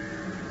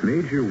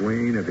 Major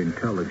Wayne of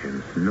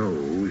Intelligence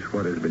knows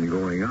what has been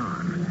going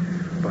on,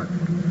 but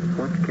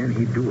what can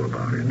he do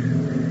about it?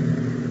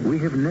 We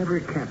have never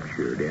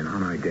captured an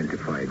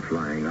unidentified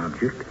flying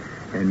object,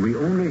 and we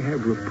only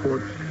have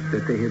reports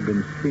that they have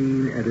been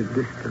seen at a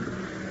distance.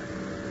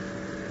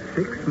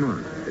 6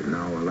 months have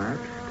now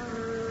elapsed,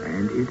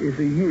 and it is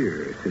a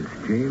year since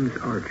James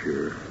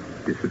Archer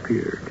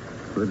disappeared.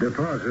 The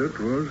deposit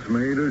was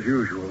made as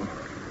usual.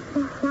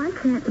 Well, why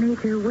can't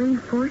Major Wayne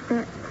force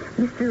that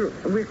Mr.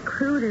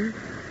 Recruiter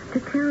to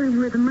tell him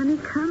where the money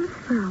comes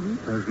from?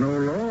 There's no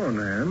law,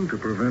 Nan, to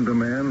prevent a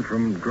man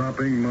from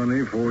dropping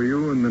money for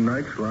you in the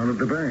night slot at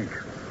the bank.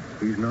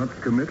 He's not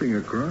committing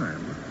a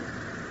crime.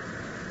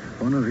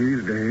 One of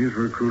these days,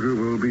 Recruiter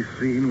will be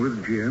seen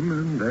with Jim,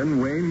 and then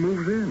Wayne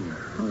moves in.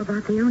 Well,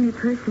 about the only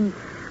person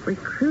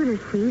Recruiter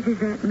sees is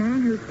that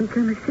man who's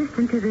become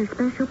assistant to the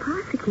special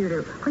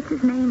prosecutor. What's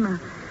his name?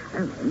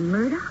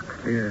 Murdoch?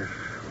 Yes,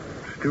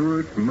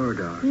 Stuart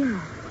Murdoch.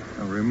 Yes.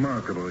 A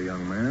remarkable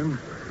young man.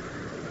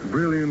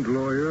 Brilliant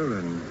lawyer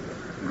and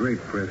great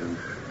presence.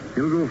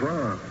 He'll go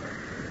far.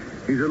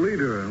 He's a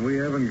leader, and we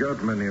haven't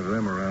got many of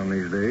them around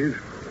these days.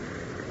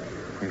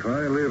 If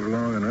I live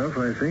long enough,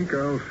 I think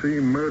I'll see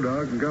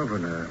Murdoch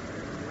governor.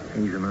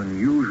 He's an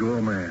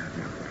unusual man.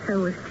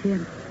 So is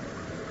Jim.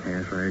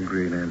 Yes, I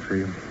agree,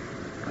 Nancy.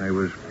 I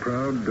was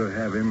proud to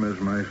have him as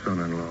my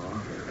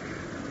son-in-law.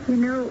 You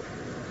know,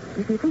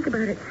 if you think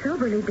about it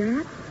soberly,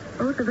 Dad,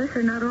 both of us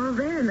are not all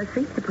there in the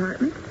State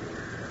Department.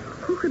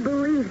 Who could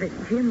believe that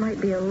Jim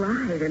might be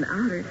alive in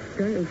outer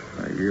space?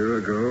 A year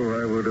ago,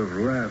 I would have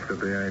laughed at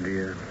the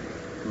idea.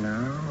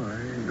 Now,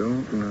 I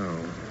don't know.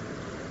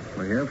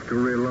 We have to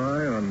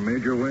rely on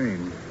Major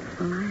Wayne.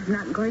 Well, I'm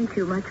not going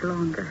to much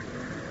longer.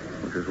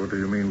 What do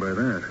you mean by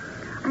that?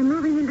 I'm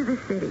moving into the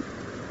city.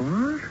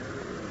 What?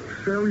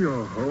 Sell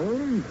your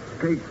home?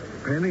 Take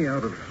Penny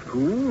out of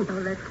school? Oh,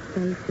 let's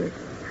face it.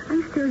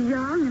 I'm still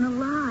young and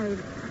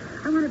alive.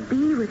 I want to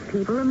be with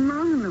people,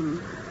 among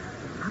them.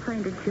 I'll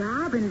find a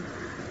job, and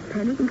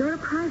Penny can go to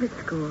private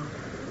school.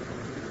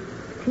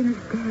 Jim is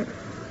dead.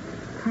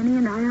 Penny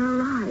and I are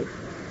alive.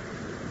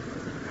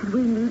 And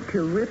we need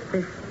to rip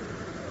this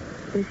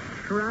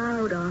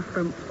shroud off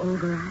from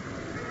over us.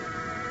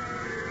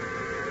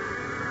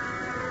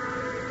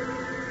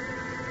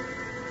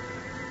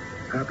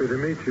 Happy to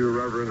meet you,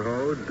 Reverend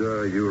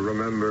Hode. You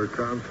remember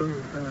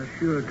Thompson?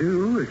 Sure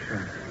do.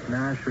 It's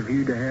nice of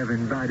you to have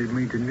invited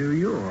me to New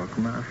York,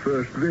 my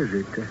first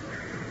visit.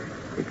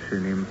 It's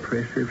an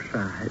impressive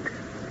sight.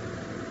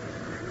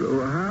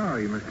 So, how are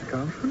you, Mr.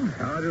 Thompson?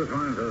 I just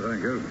wanted to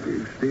thank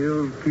you.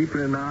 Still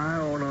keeping an eye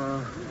on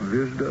a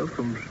visitor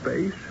from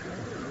space?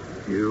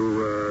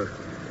 You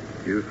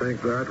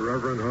think that,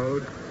 Reverend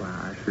Hode? Well,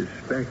 I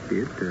suspect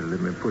it.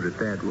 Let me put it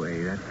that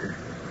way.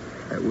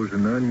 That was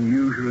an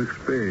unusual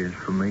experience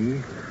for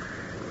me.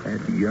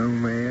 That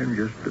young man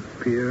just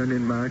appearing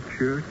in my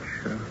church,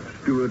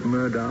 Stuart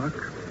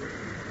Murdoch.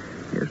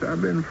 Yes,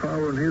 I've been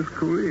following his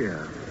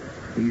career.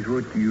 He's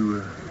what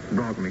you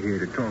brought me here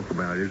to talk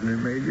about, isn't it,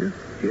 Major?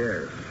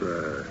 Yes.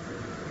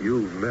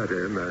 You've met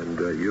him and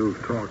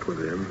you've talked with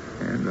him.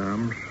 And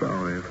I'm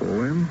sorry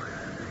for him.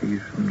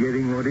 He's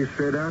getting what he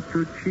set out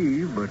to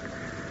achieve, but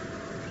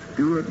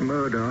Stuart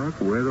Murdoch,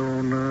 whether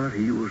or not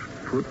he was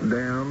put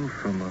down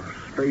from a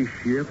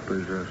spaceship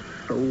as a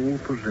soul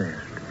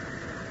possessed.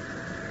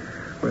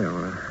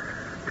 Well,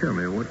 tell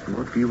me,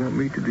 what do you want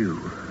me to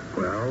do?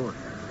 Well,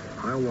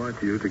 I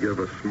want you to give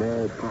a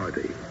small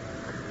party.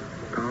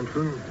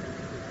 Thompson,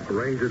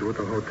 arrange it with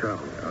the hotel.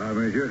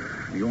 Major,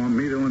 you want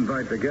me to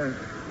invite the guests?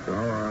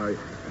 Well,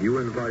 you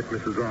invite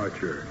Mrs.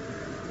 Archer.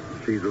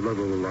 She's a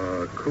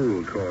little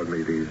cool toward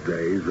me these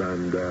days,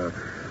 and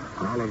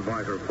I'll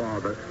invite her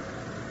father.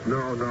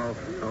 No.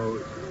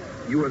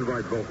 You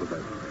invite both of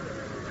them.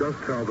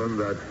 Just tell them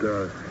that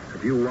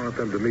if you want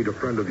them to meet a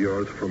friend of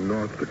yours from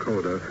North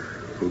Dakota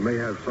who may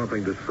have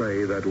something to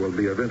say that will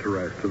be of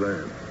interest to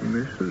them.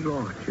 Mrs.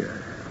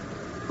 Archer.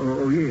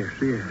 Oh, yes.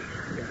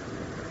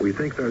 We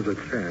think there's a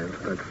chance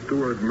that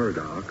Stuart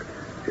Murdoch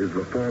is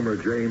the former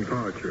James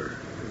Archer.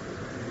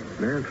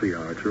 Nancy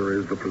Archer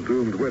is the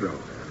presumed widow.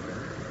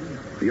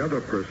 The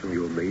other person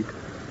you'll meet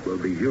will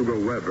be Hugo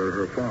Weber,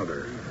 her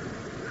father.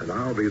 And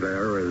I'll be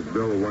there as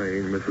Bill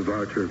Wayne, Mrs.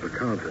 Archer's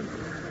accountant.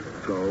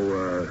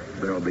 So,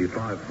 there'll be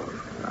 5 of us.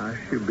 I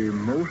should be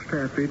most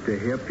happy to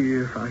help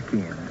you if I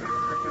can.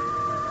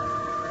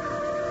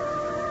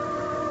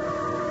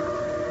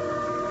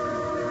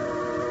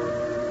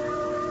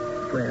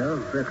 Well,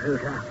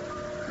 recruiter,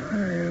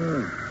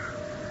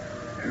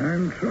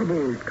 I'm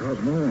troubled,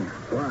 Cosmo.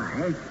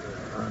 why?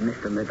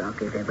 Mr.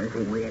 Murdoch is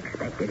everything we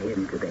expected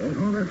him to be.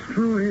 Oh, that's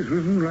true. He's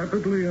risen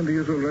rapidly, and he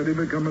has already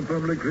become a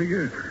public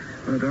figure.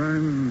 But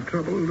I'm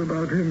troubled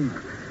about him.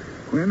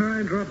 When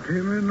I dropped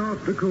him in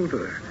North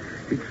Dakota,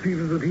 it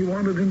seems that he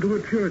wandered into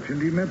a church,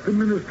 and he met the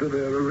minister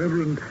there, a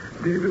Reverend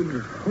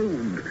David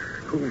Hode,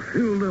 who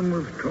filled him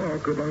with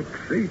talk about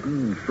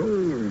Satan,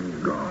 soul,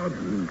 God,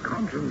 and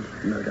conscience.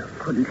 Murdoch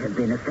couldn't have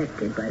been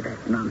affected by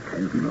that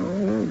nonsense.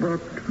 No,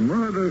 but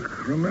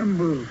Murdoch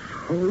remembers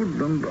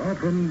Hode and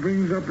often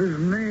brings up his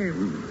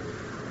name.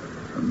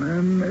 The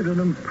man made an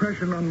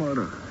impression on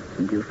Murdoch.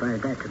 And you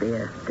find that to be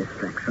a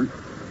distraction?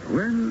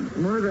 When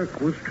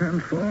Murdoch was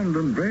transformed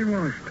and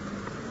brainwashed,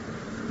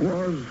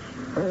 was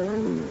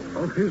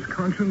all of his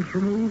conscience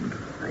removed?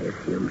 I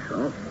assume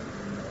so.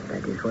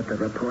 That is what the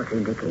report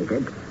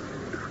indicated.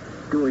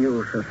 Do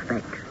you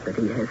suspect that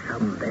he has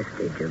some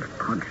vestige of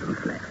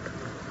conscience left?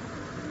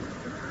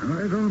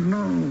 I don't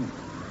know.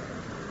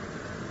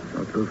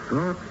 But the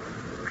thought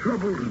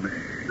troubles me.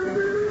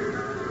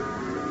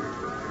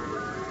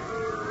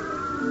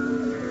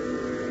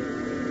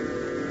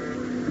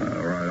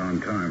 Right on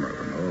time,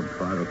 Reverend Hope.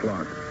 5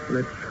 o'clock.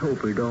 Let's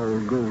hope it all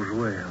goes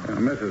well.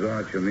 Mrs.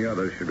 Arch and the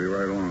others should be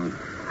right along.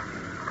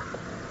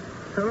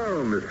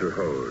 Hello, Mr.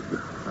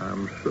 Hode.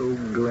 I'm so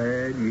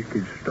glad you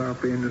could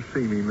stop in to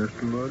see me,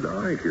 Mr.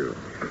 Murdoch. Thank you.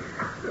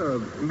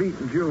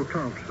 Meet Joe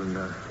Thompson,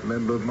 a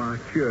member of my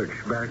church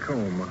back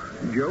home.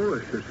 Joe,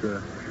 this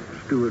is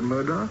Stuart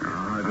Murdoch.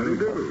 How do you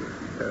do?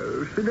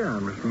 Sit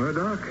down, Mr.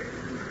 Murdoch.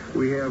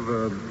 We have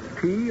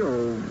tea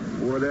or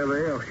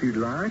whatever else you'd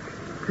like.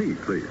 Tea,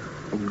 please.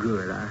 Oh,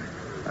 good.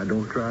 I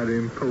don't try to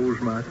impose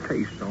my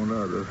taste on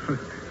others.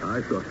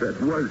 I thought that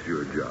was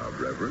your job,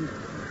 Reverend.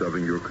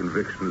 Shoving your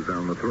convictions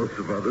down the throats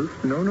of others.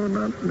 No,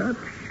 not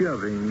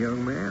shoving,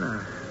 young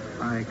man.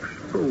 I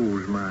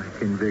expose my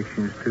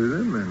convictions to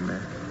them, and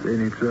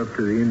then it's up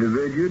to the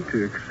individual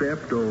to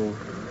accept or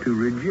to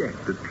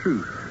reject the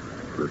truth.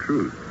 The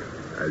truth,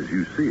 as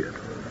you see it.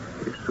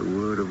 It's the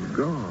word of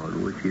God,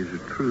 which is the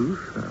truth.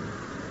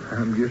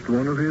 I'm just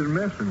one of his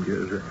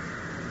messengers.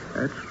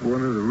 That's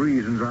one of the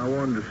reasons I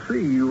wanted to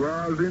see you while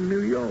I was in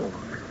New York.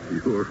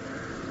 You're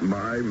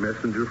my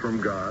messenger from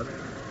God?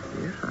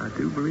 Yes, I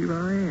do believe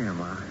I am.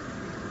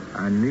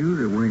 I knew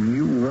that when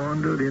you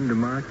wandered into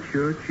my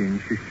church in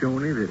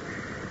Shoshone that,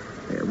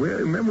 well,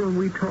 remember when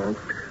we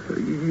talked?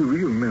 You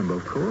remember,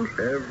 of course.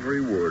 Every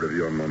word of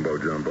your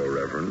mumbo-jumbo,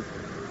 Reverend.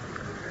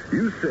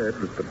 You said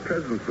that the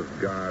presence of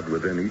God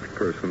within each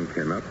person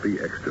cannot be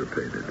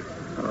extirpated.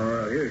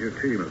 Here's your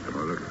tea, Mr.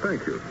 Murdoch.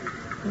 Thank you.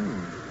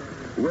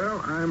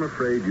 Well, I'm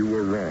afraid you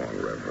were wrong,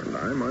 Reverend.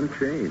 I'm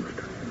unchanged.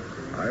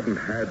 I haven't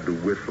had to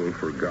whistle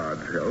for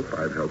God's help.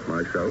 I've helped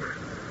myself.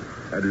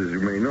 And as you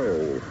may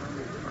know,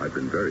 I've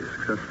been very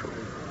successful.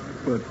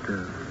 But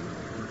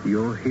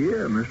you're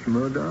here, Mr.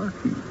 Murdoch.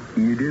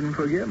 You didn't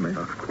forget me?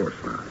 Of course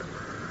not.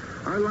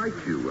 I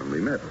liked you when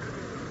we met,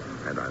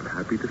 and I'm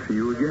happy to see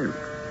you again.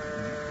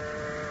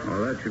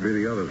 Well, that should be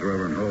the others,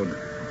 Reverend Hode.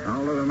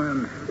 I'll let them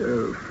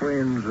in.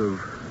 Friends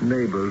of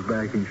neighbors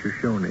back in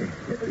Shoshone.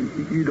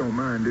 You don't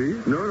mind, do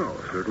you? No,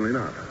 certainly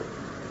not.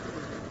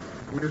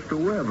 Mr.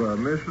 Weber,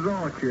 Mrs.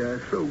 Archer,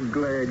 I'm so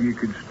glad you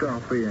could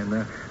stop in.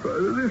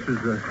 This is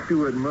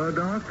Stuart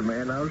Murdoch, the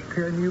man I was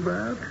telling you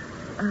about.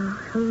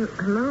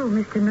 Hello,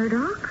 Mr.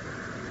 Murdoch.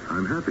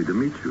 I'm happy to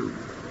meet you.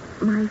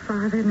 My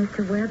father,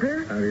 Mr.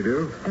 Weber. How do you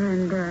do?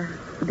 And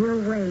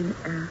Bill Wayne,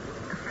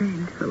 a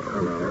friend.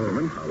 Hello,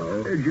 gentlemen. Hello.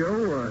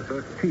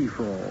 Joe, tea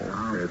for.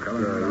 It's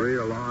a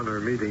real honor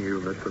meeting you,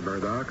 Mr.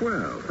 Murdoch.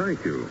 Well,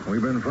 thank you.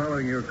 We've been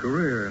following your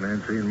career,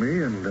 Nancy and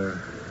me, and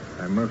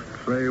I must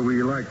say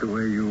we like the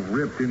way you've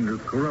ripped into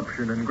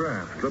corruption and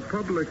graft. The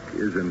public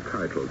is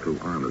entitled to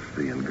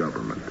honesty in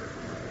government.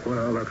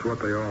 Well, that's what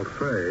they all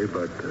say,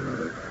 but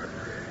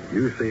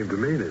you seem to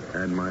mean it.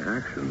 And my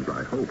actions,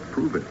 I hope,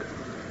 prove it.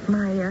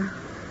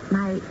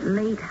 My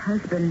late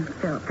husband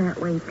felt that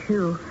way,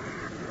 too.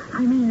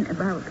 I mean,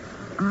 about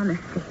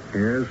honesty.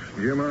 Yes,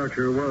 Jim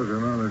Archer was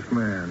an honest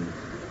man.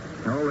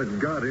 All that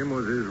got him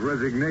was his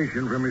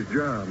resignation from his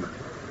job.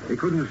 He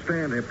couldn't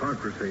stand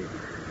hypocrisy.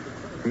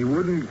 He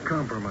wouldn't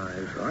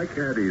compromise. I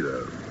can't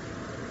either.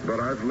 But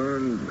I've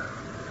learned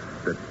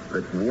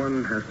that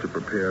one has to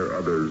prepare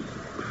others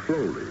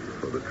slowly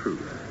for the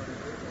truth.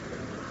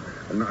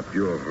 Not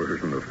your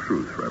version of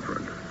truth,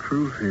 Reverend.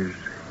 Truth is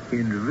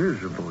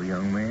indivisible,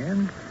 young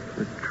man.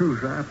 The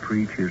truth I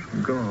preach is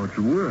God's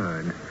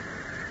word.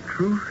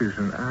 Truth is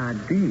an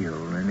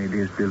ideal, and it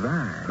is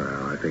divine.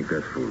 Well, I think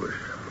that's foolish.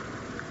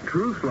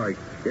 Truth, like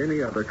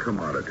any other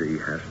commodity,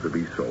 has to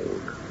be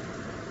sold.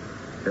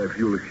 If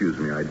you'll excuse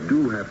me, I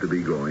do have to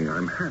be going.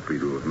 I'm happy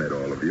to have met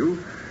all of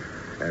you.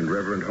 And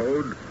Reverend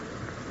Hode,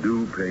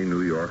 do pay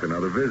New York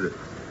another visit.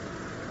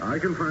 I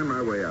can find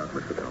my way out,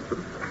 Mr.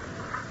 Thompson.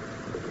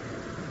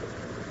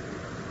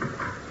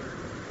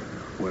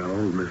 Well,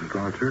 Mrs.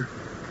 Archer?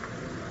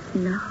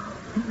 No,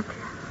 Major.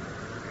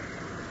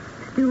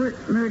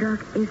 Stuart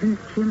Murdoch isn't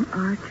Jim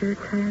Archer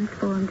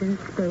transformed in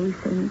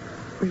space and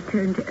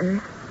returned to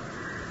Earth.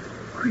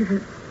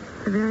 Oh,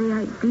 the very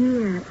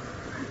idea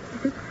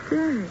is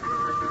absurd.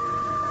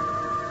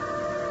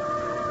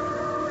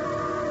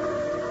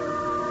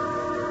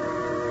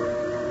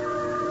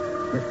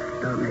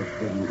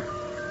 Astonishing.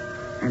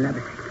 An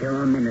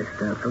obscure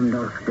minister from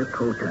North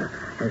Dakota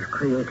has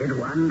created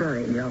wonder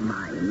in your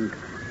mind.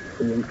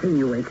 He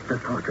insinuates the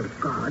thought of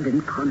God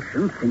and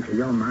conscience into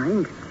your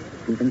mind,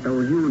 even though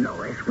you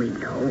know, as we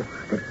know,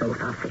 that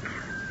both are fiction.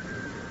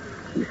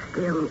 You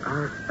still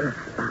are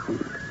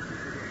earthbound.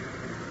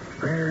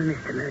 Well,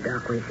 Mr.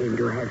 Murdoch, we seem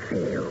to have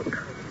failed.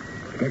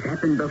 It has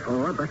happened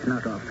before, but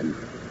not often.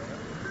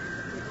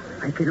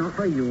 I can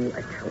offer you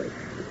a choice.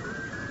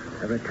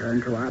 A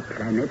return to our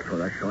planet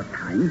for a short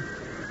time,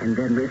 and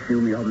then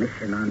resume your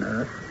mission on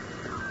Earth,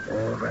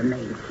 or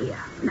remain here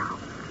now.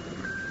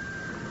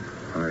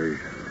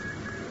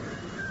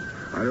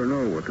 I don't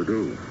know what to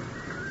do.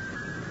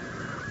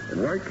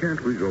 Why can't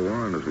we go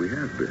on as we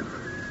have been?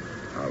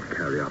 I'll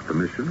carry out the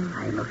mission.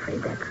 I'm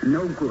afraid that's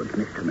no good,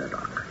 Mr.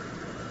 Murdoch.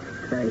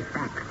 The very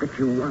fact that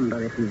you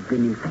wonder if you've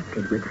been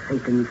infected with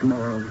Satan's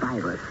moral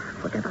virus,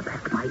 whatever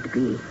that might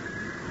be,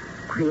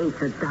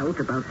 creates a doubt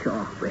about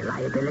your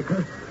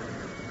reliability.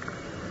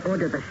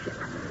 Order the ship.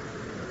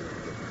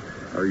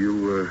 Are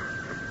you,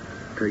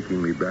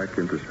 taking me back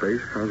into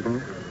space,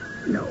 Cosmo?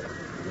 No.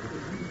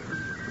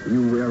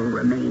 You will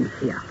remain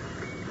here.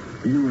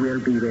 You will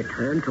be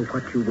returned to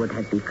what you would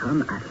have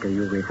become after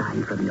you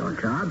resigned from your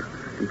job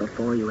and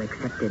before you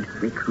accepted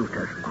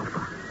recruiter's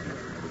offer.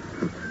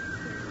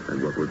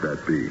 And what would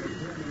that be?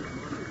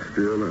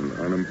 Still an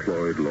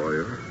unemployed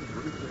lawyer?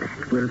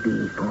 That will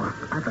be for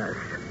others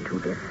to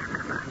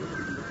discover.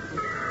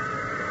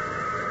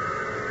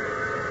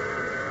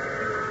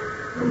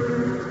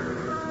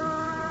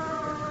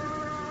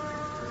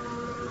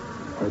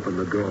 Open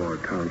the door,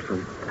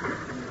 Thompson.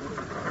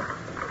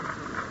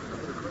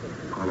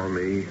 Follow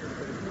me.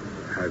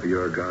 Have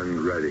your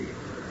gun ready.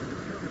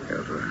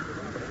 Yes, sir.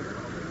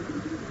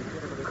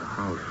 The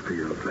house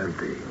feels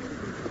empty.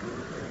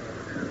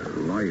 There's a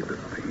light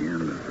at the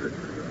end of it.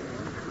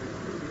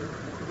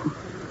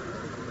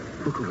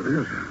 Look over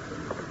there, sir.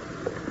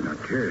 In that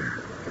chair.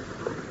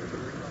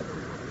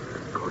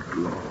 Good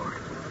Lord.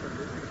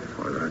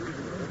 Why,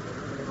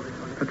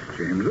 that's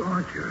James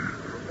Archer.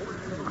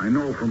 I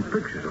know from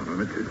pictures of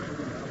him. It's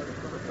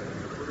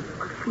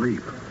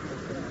Asleep.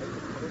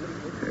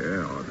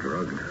 yeah, or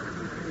drugged.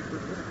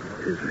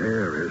 His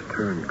hair has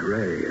turned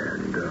gray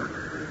and,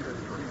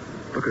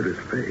 look at his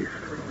face.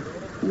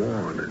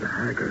 Worn and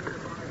haggard.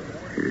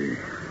 He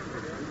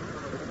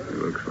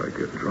looks like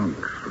a drunk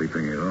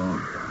sleeping it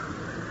off.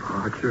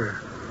 Archer.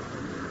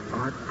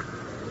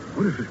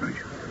 What is this,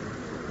 Major?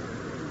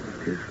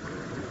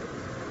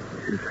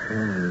 His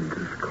hand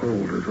is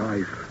cold as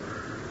ice.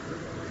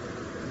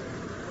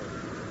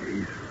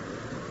 He's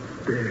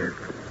dead.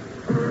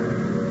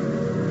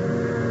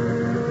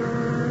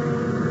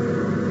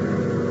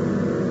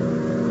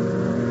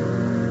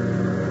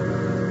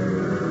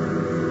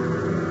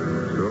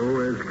 So,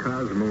 as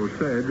Cosmo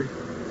said,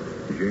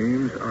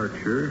 James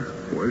Archer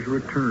was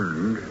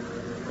returned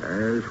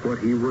as what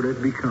he would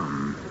have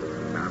become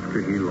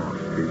after he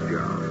lost his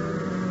job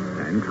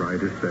and tried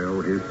to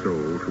sell his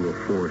soul to a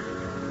force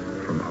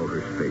from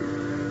outer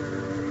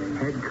space.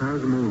 Had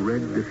Cosmo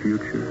read the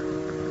future?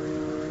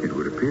 It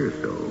would appear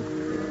so.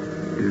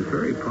 It is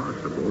very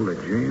possible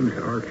that James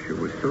Archer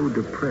was so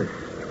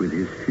depressed with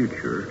his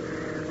future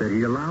that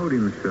he allowed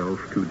himself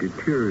to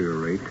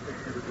deteriorate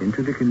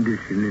into the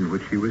condition in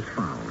which he was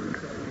found.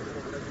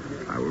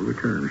 I will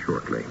return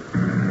shortly.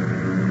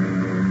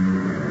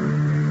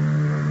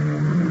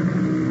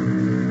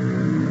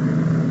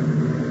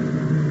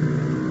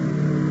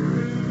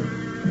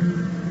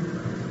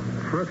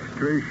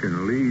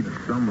 Frustration leads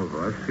some of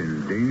us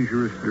in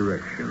dangerous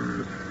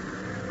directions.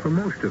 For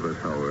most of us,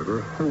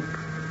 however, hope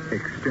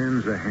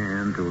extends a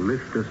hand to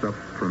lift us up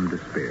from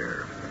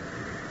despair.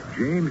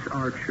 James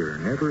Archer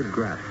never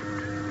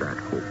grasped that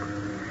hope.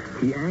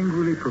 He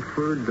angrily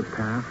preferred the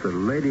path that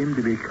led him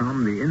to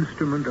become the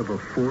instrument of a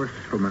force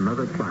from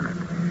another planet,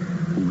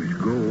 whose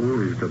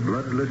goal is the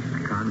bloodless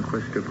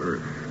conquest of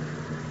Earth,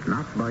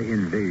 not by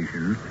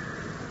invasion,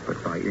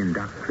 but by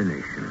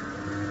indoctrination.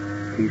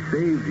 He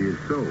saved his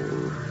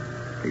soul,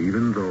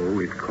 even though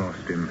it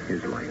cost him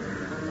his life.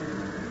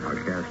 Our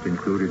cast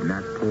included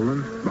Nat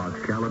Poland, Bob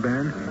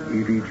Caliban,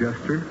 Evie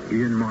Juster,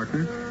 Ian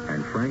Martin,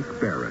 and Frank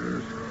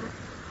Behrens.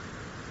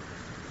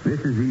 This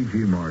is E.G.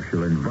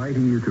 Marshall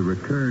inviting you to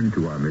return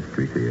to our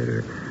Mystery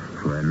Theater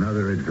for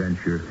another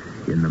adventure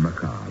in the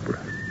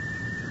macabre.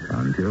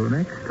 Until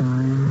next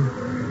time,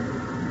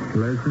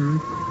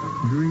 pleasant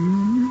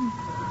dreams.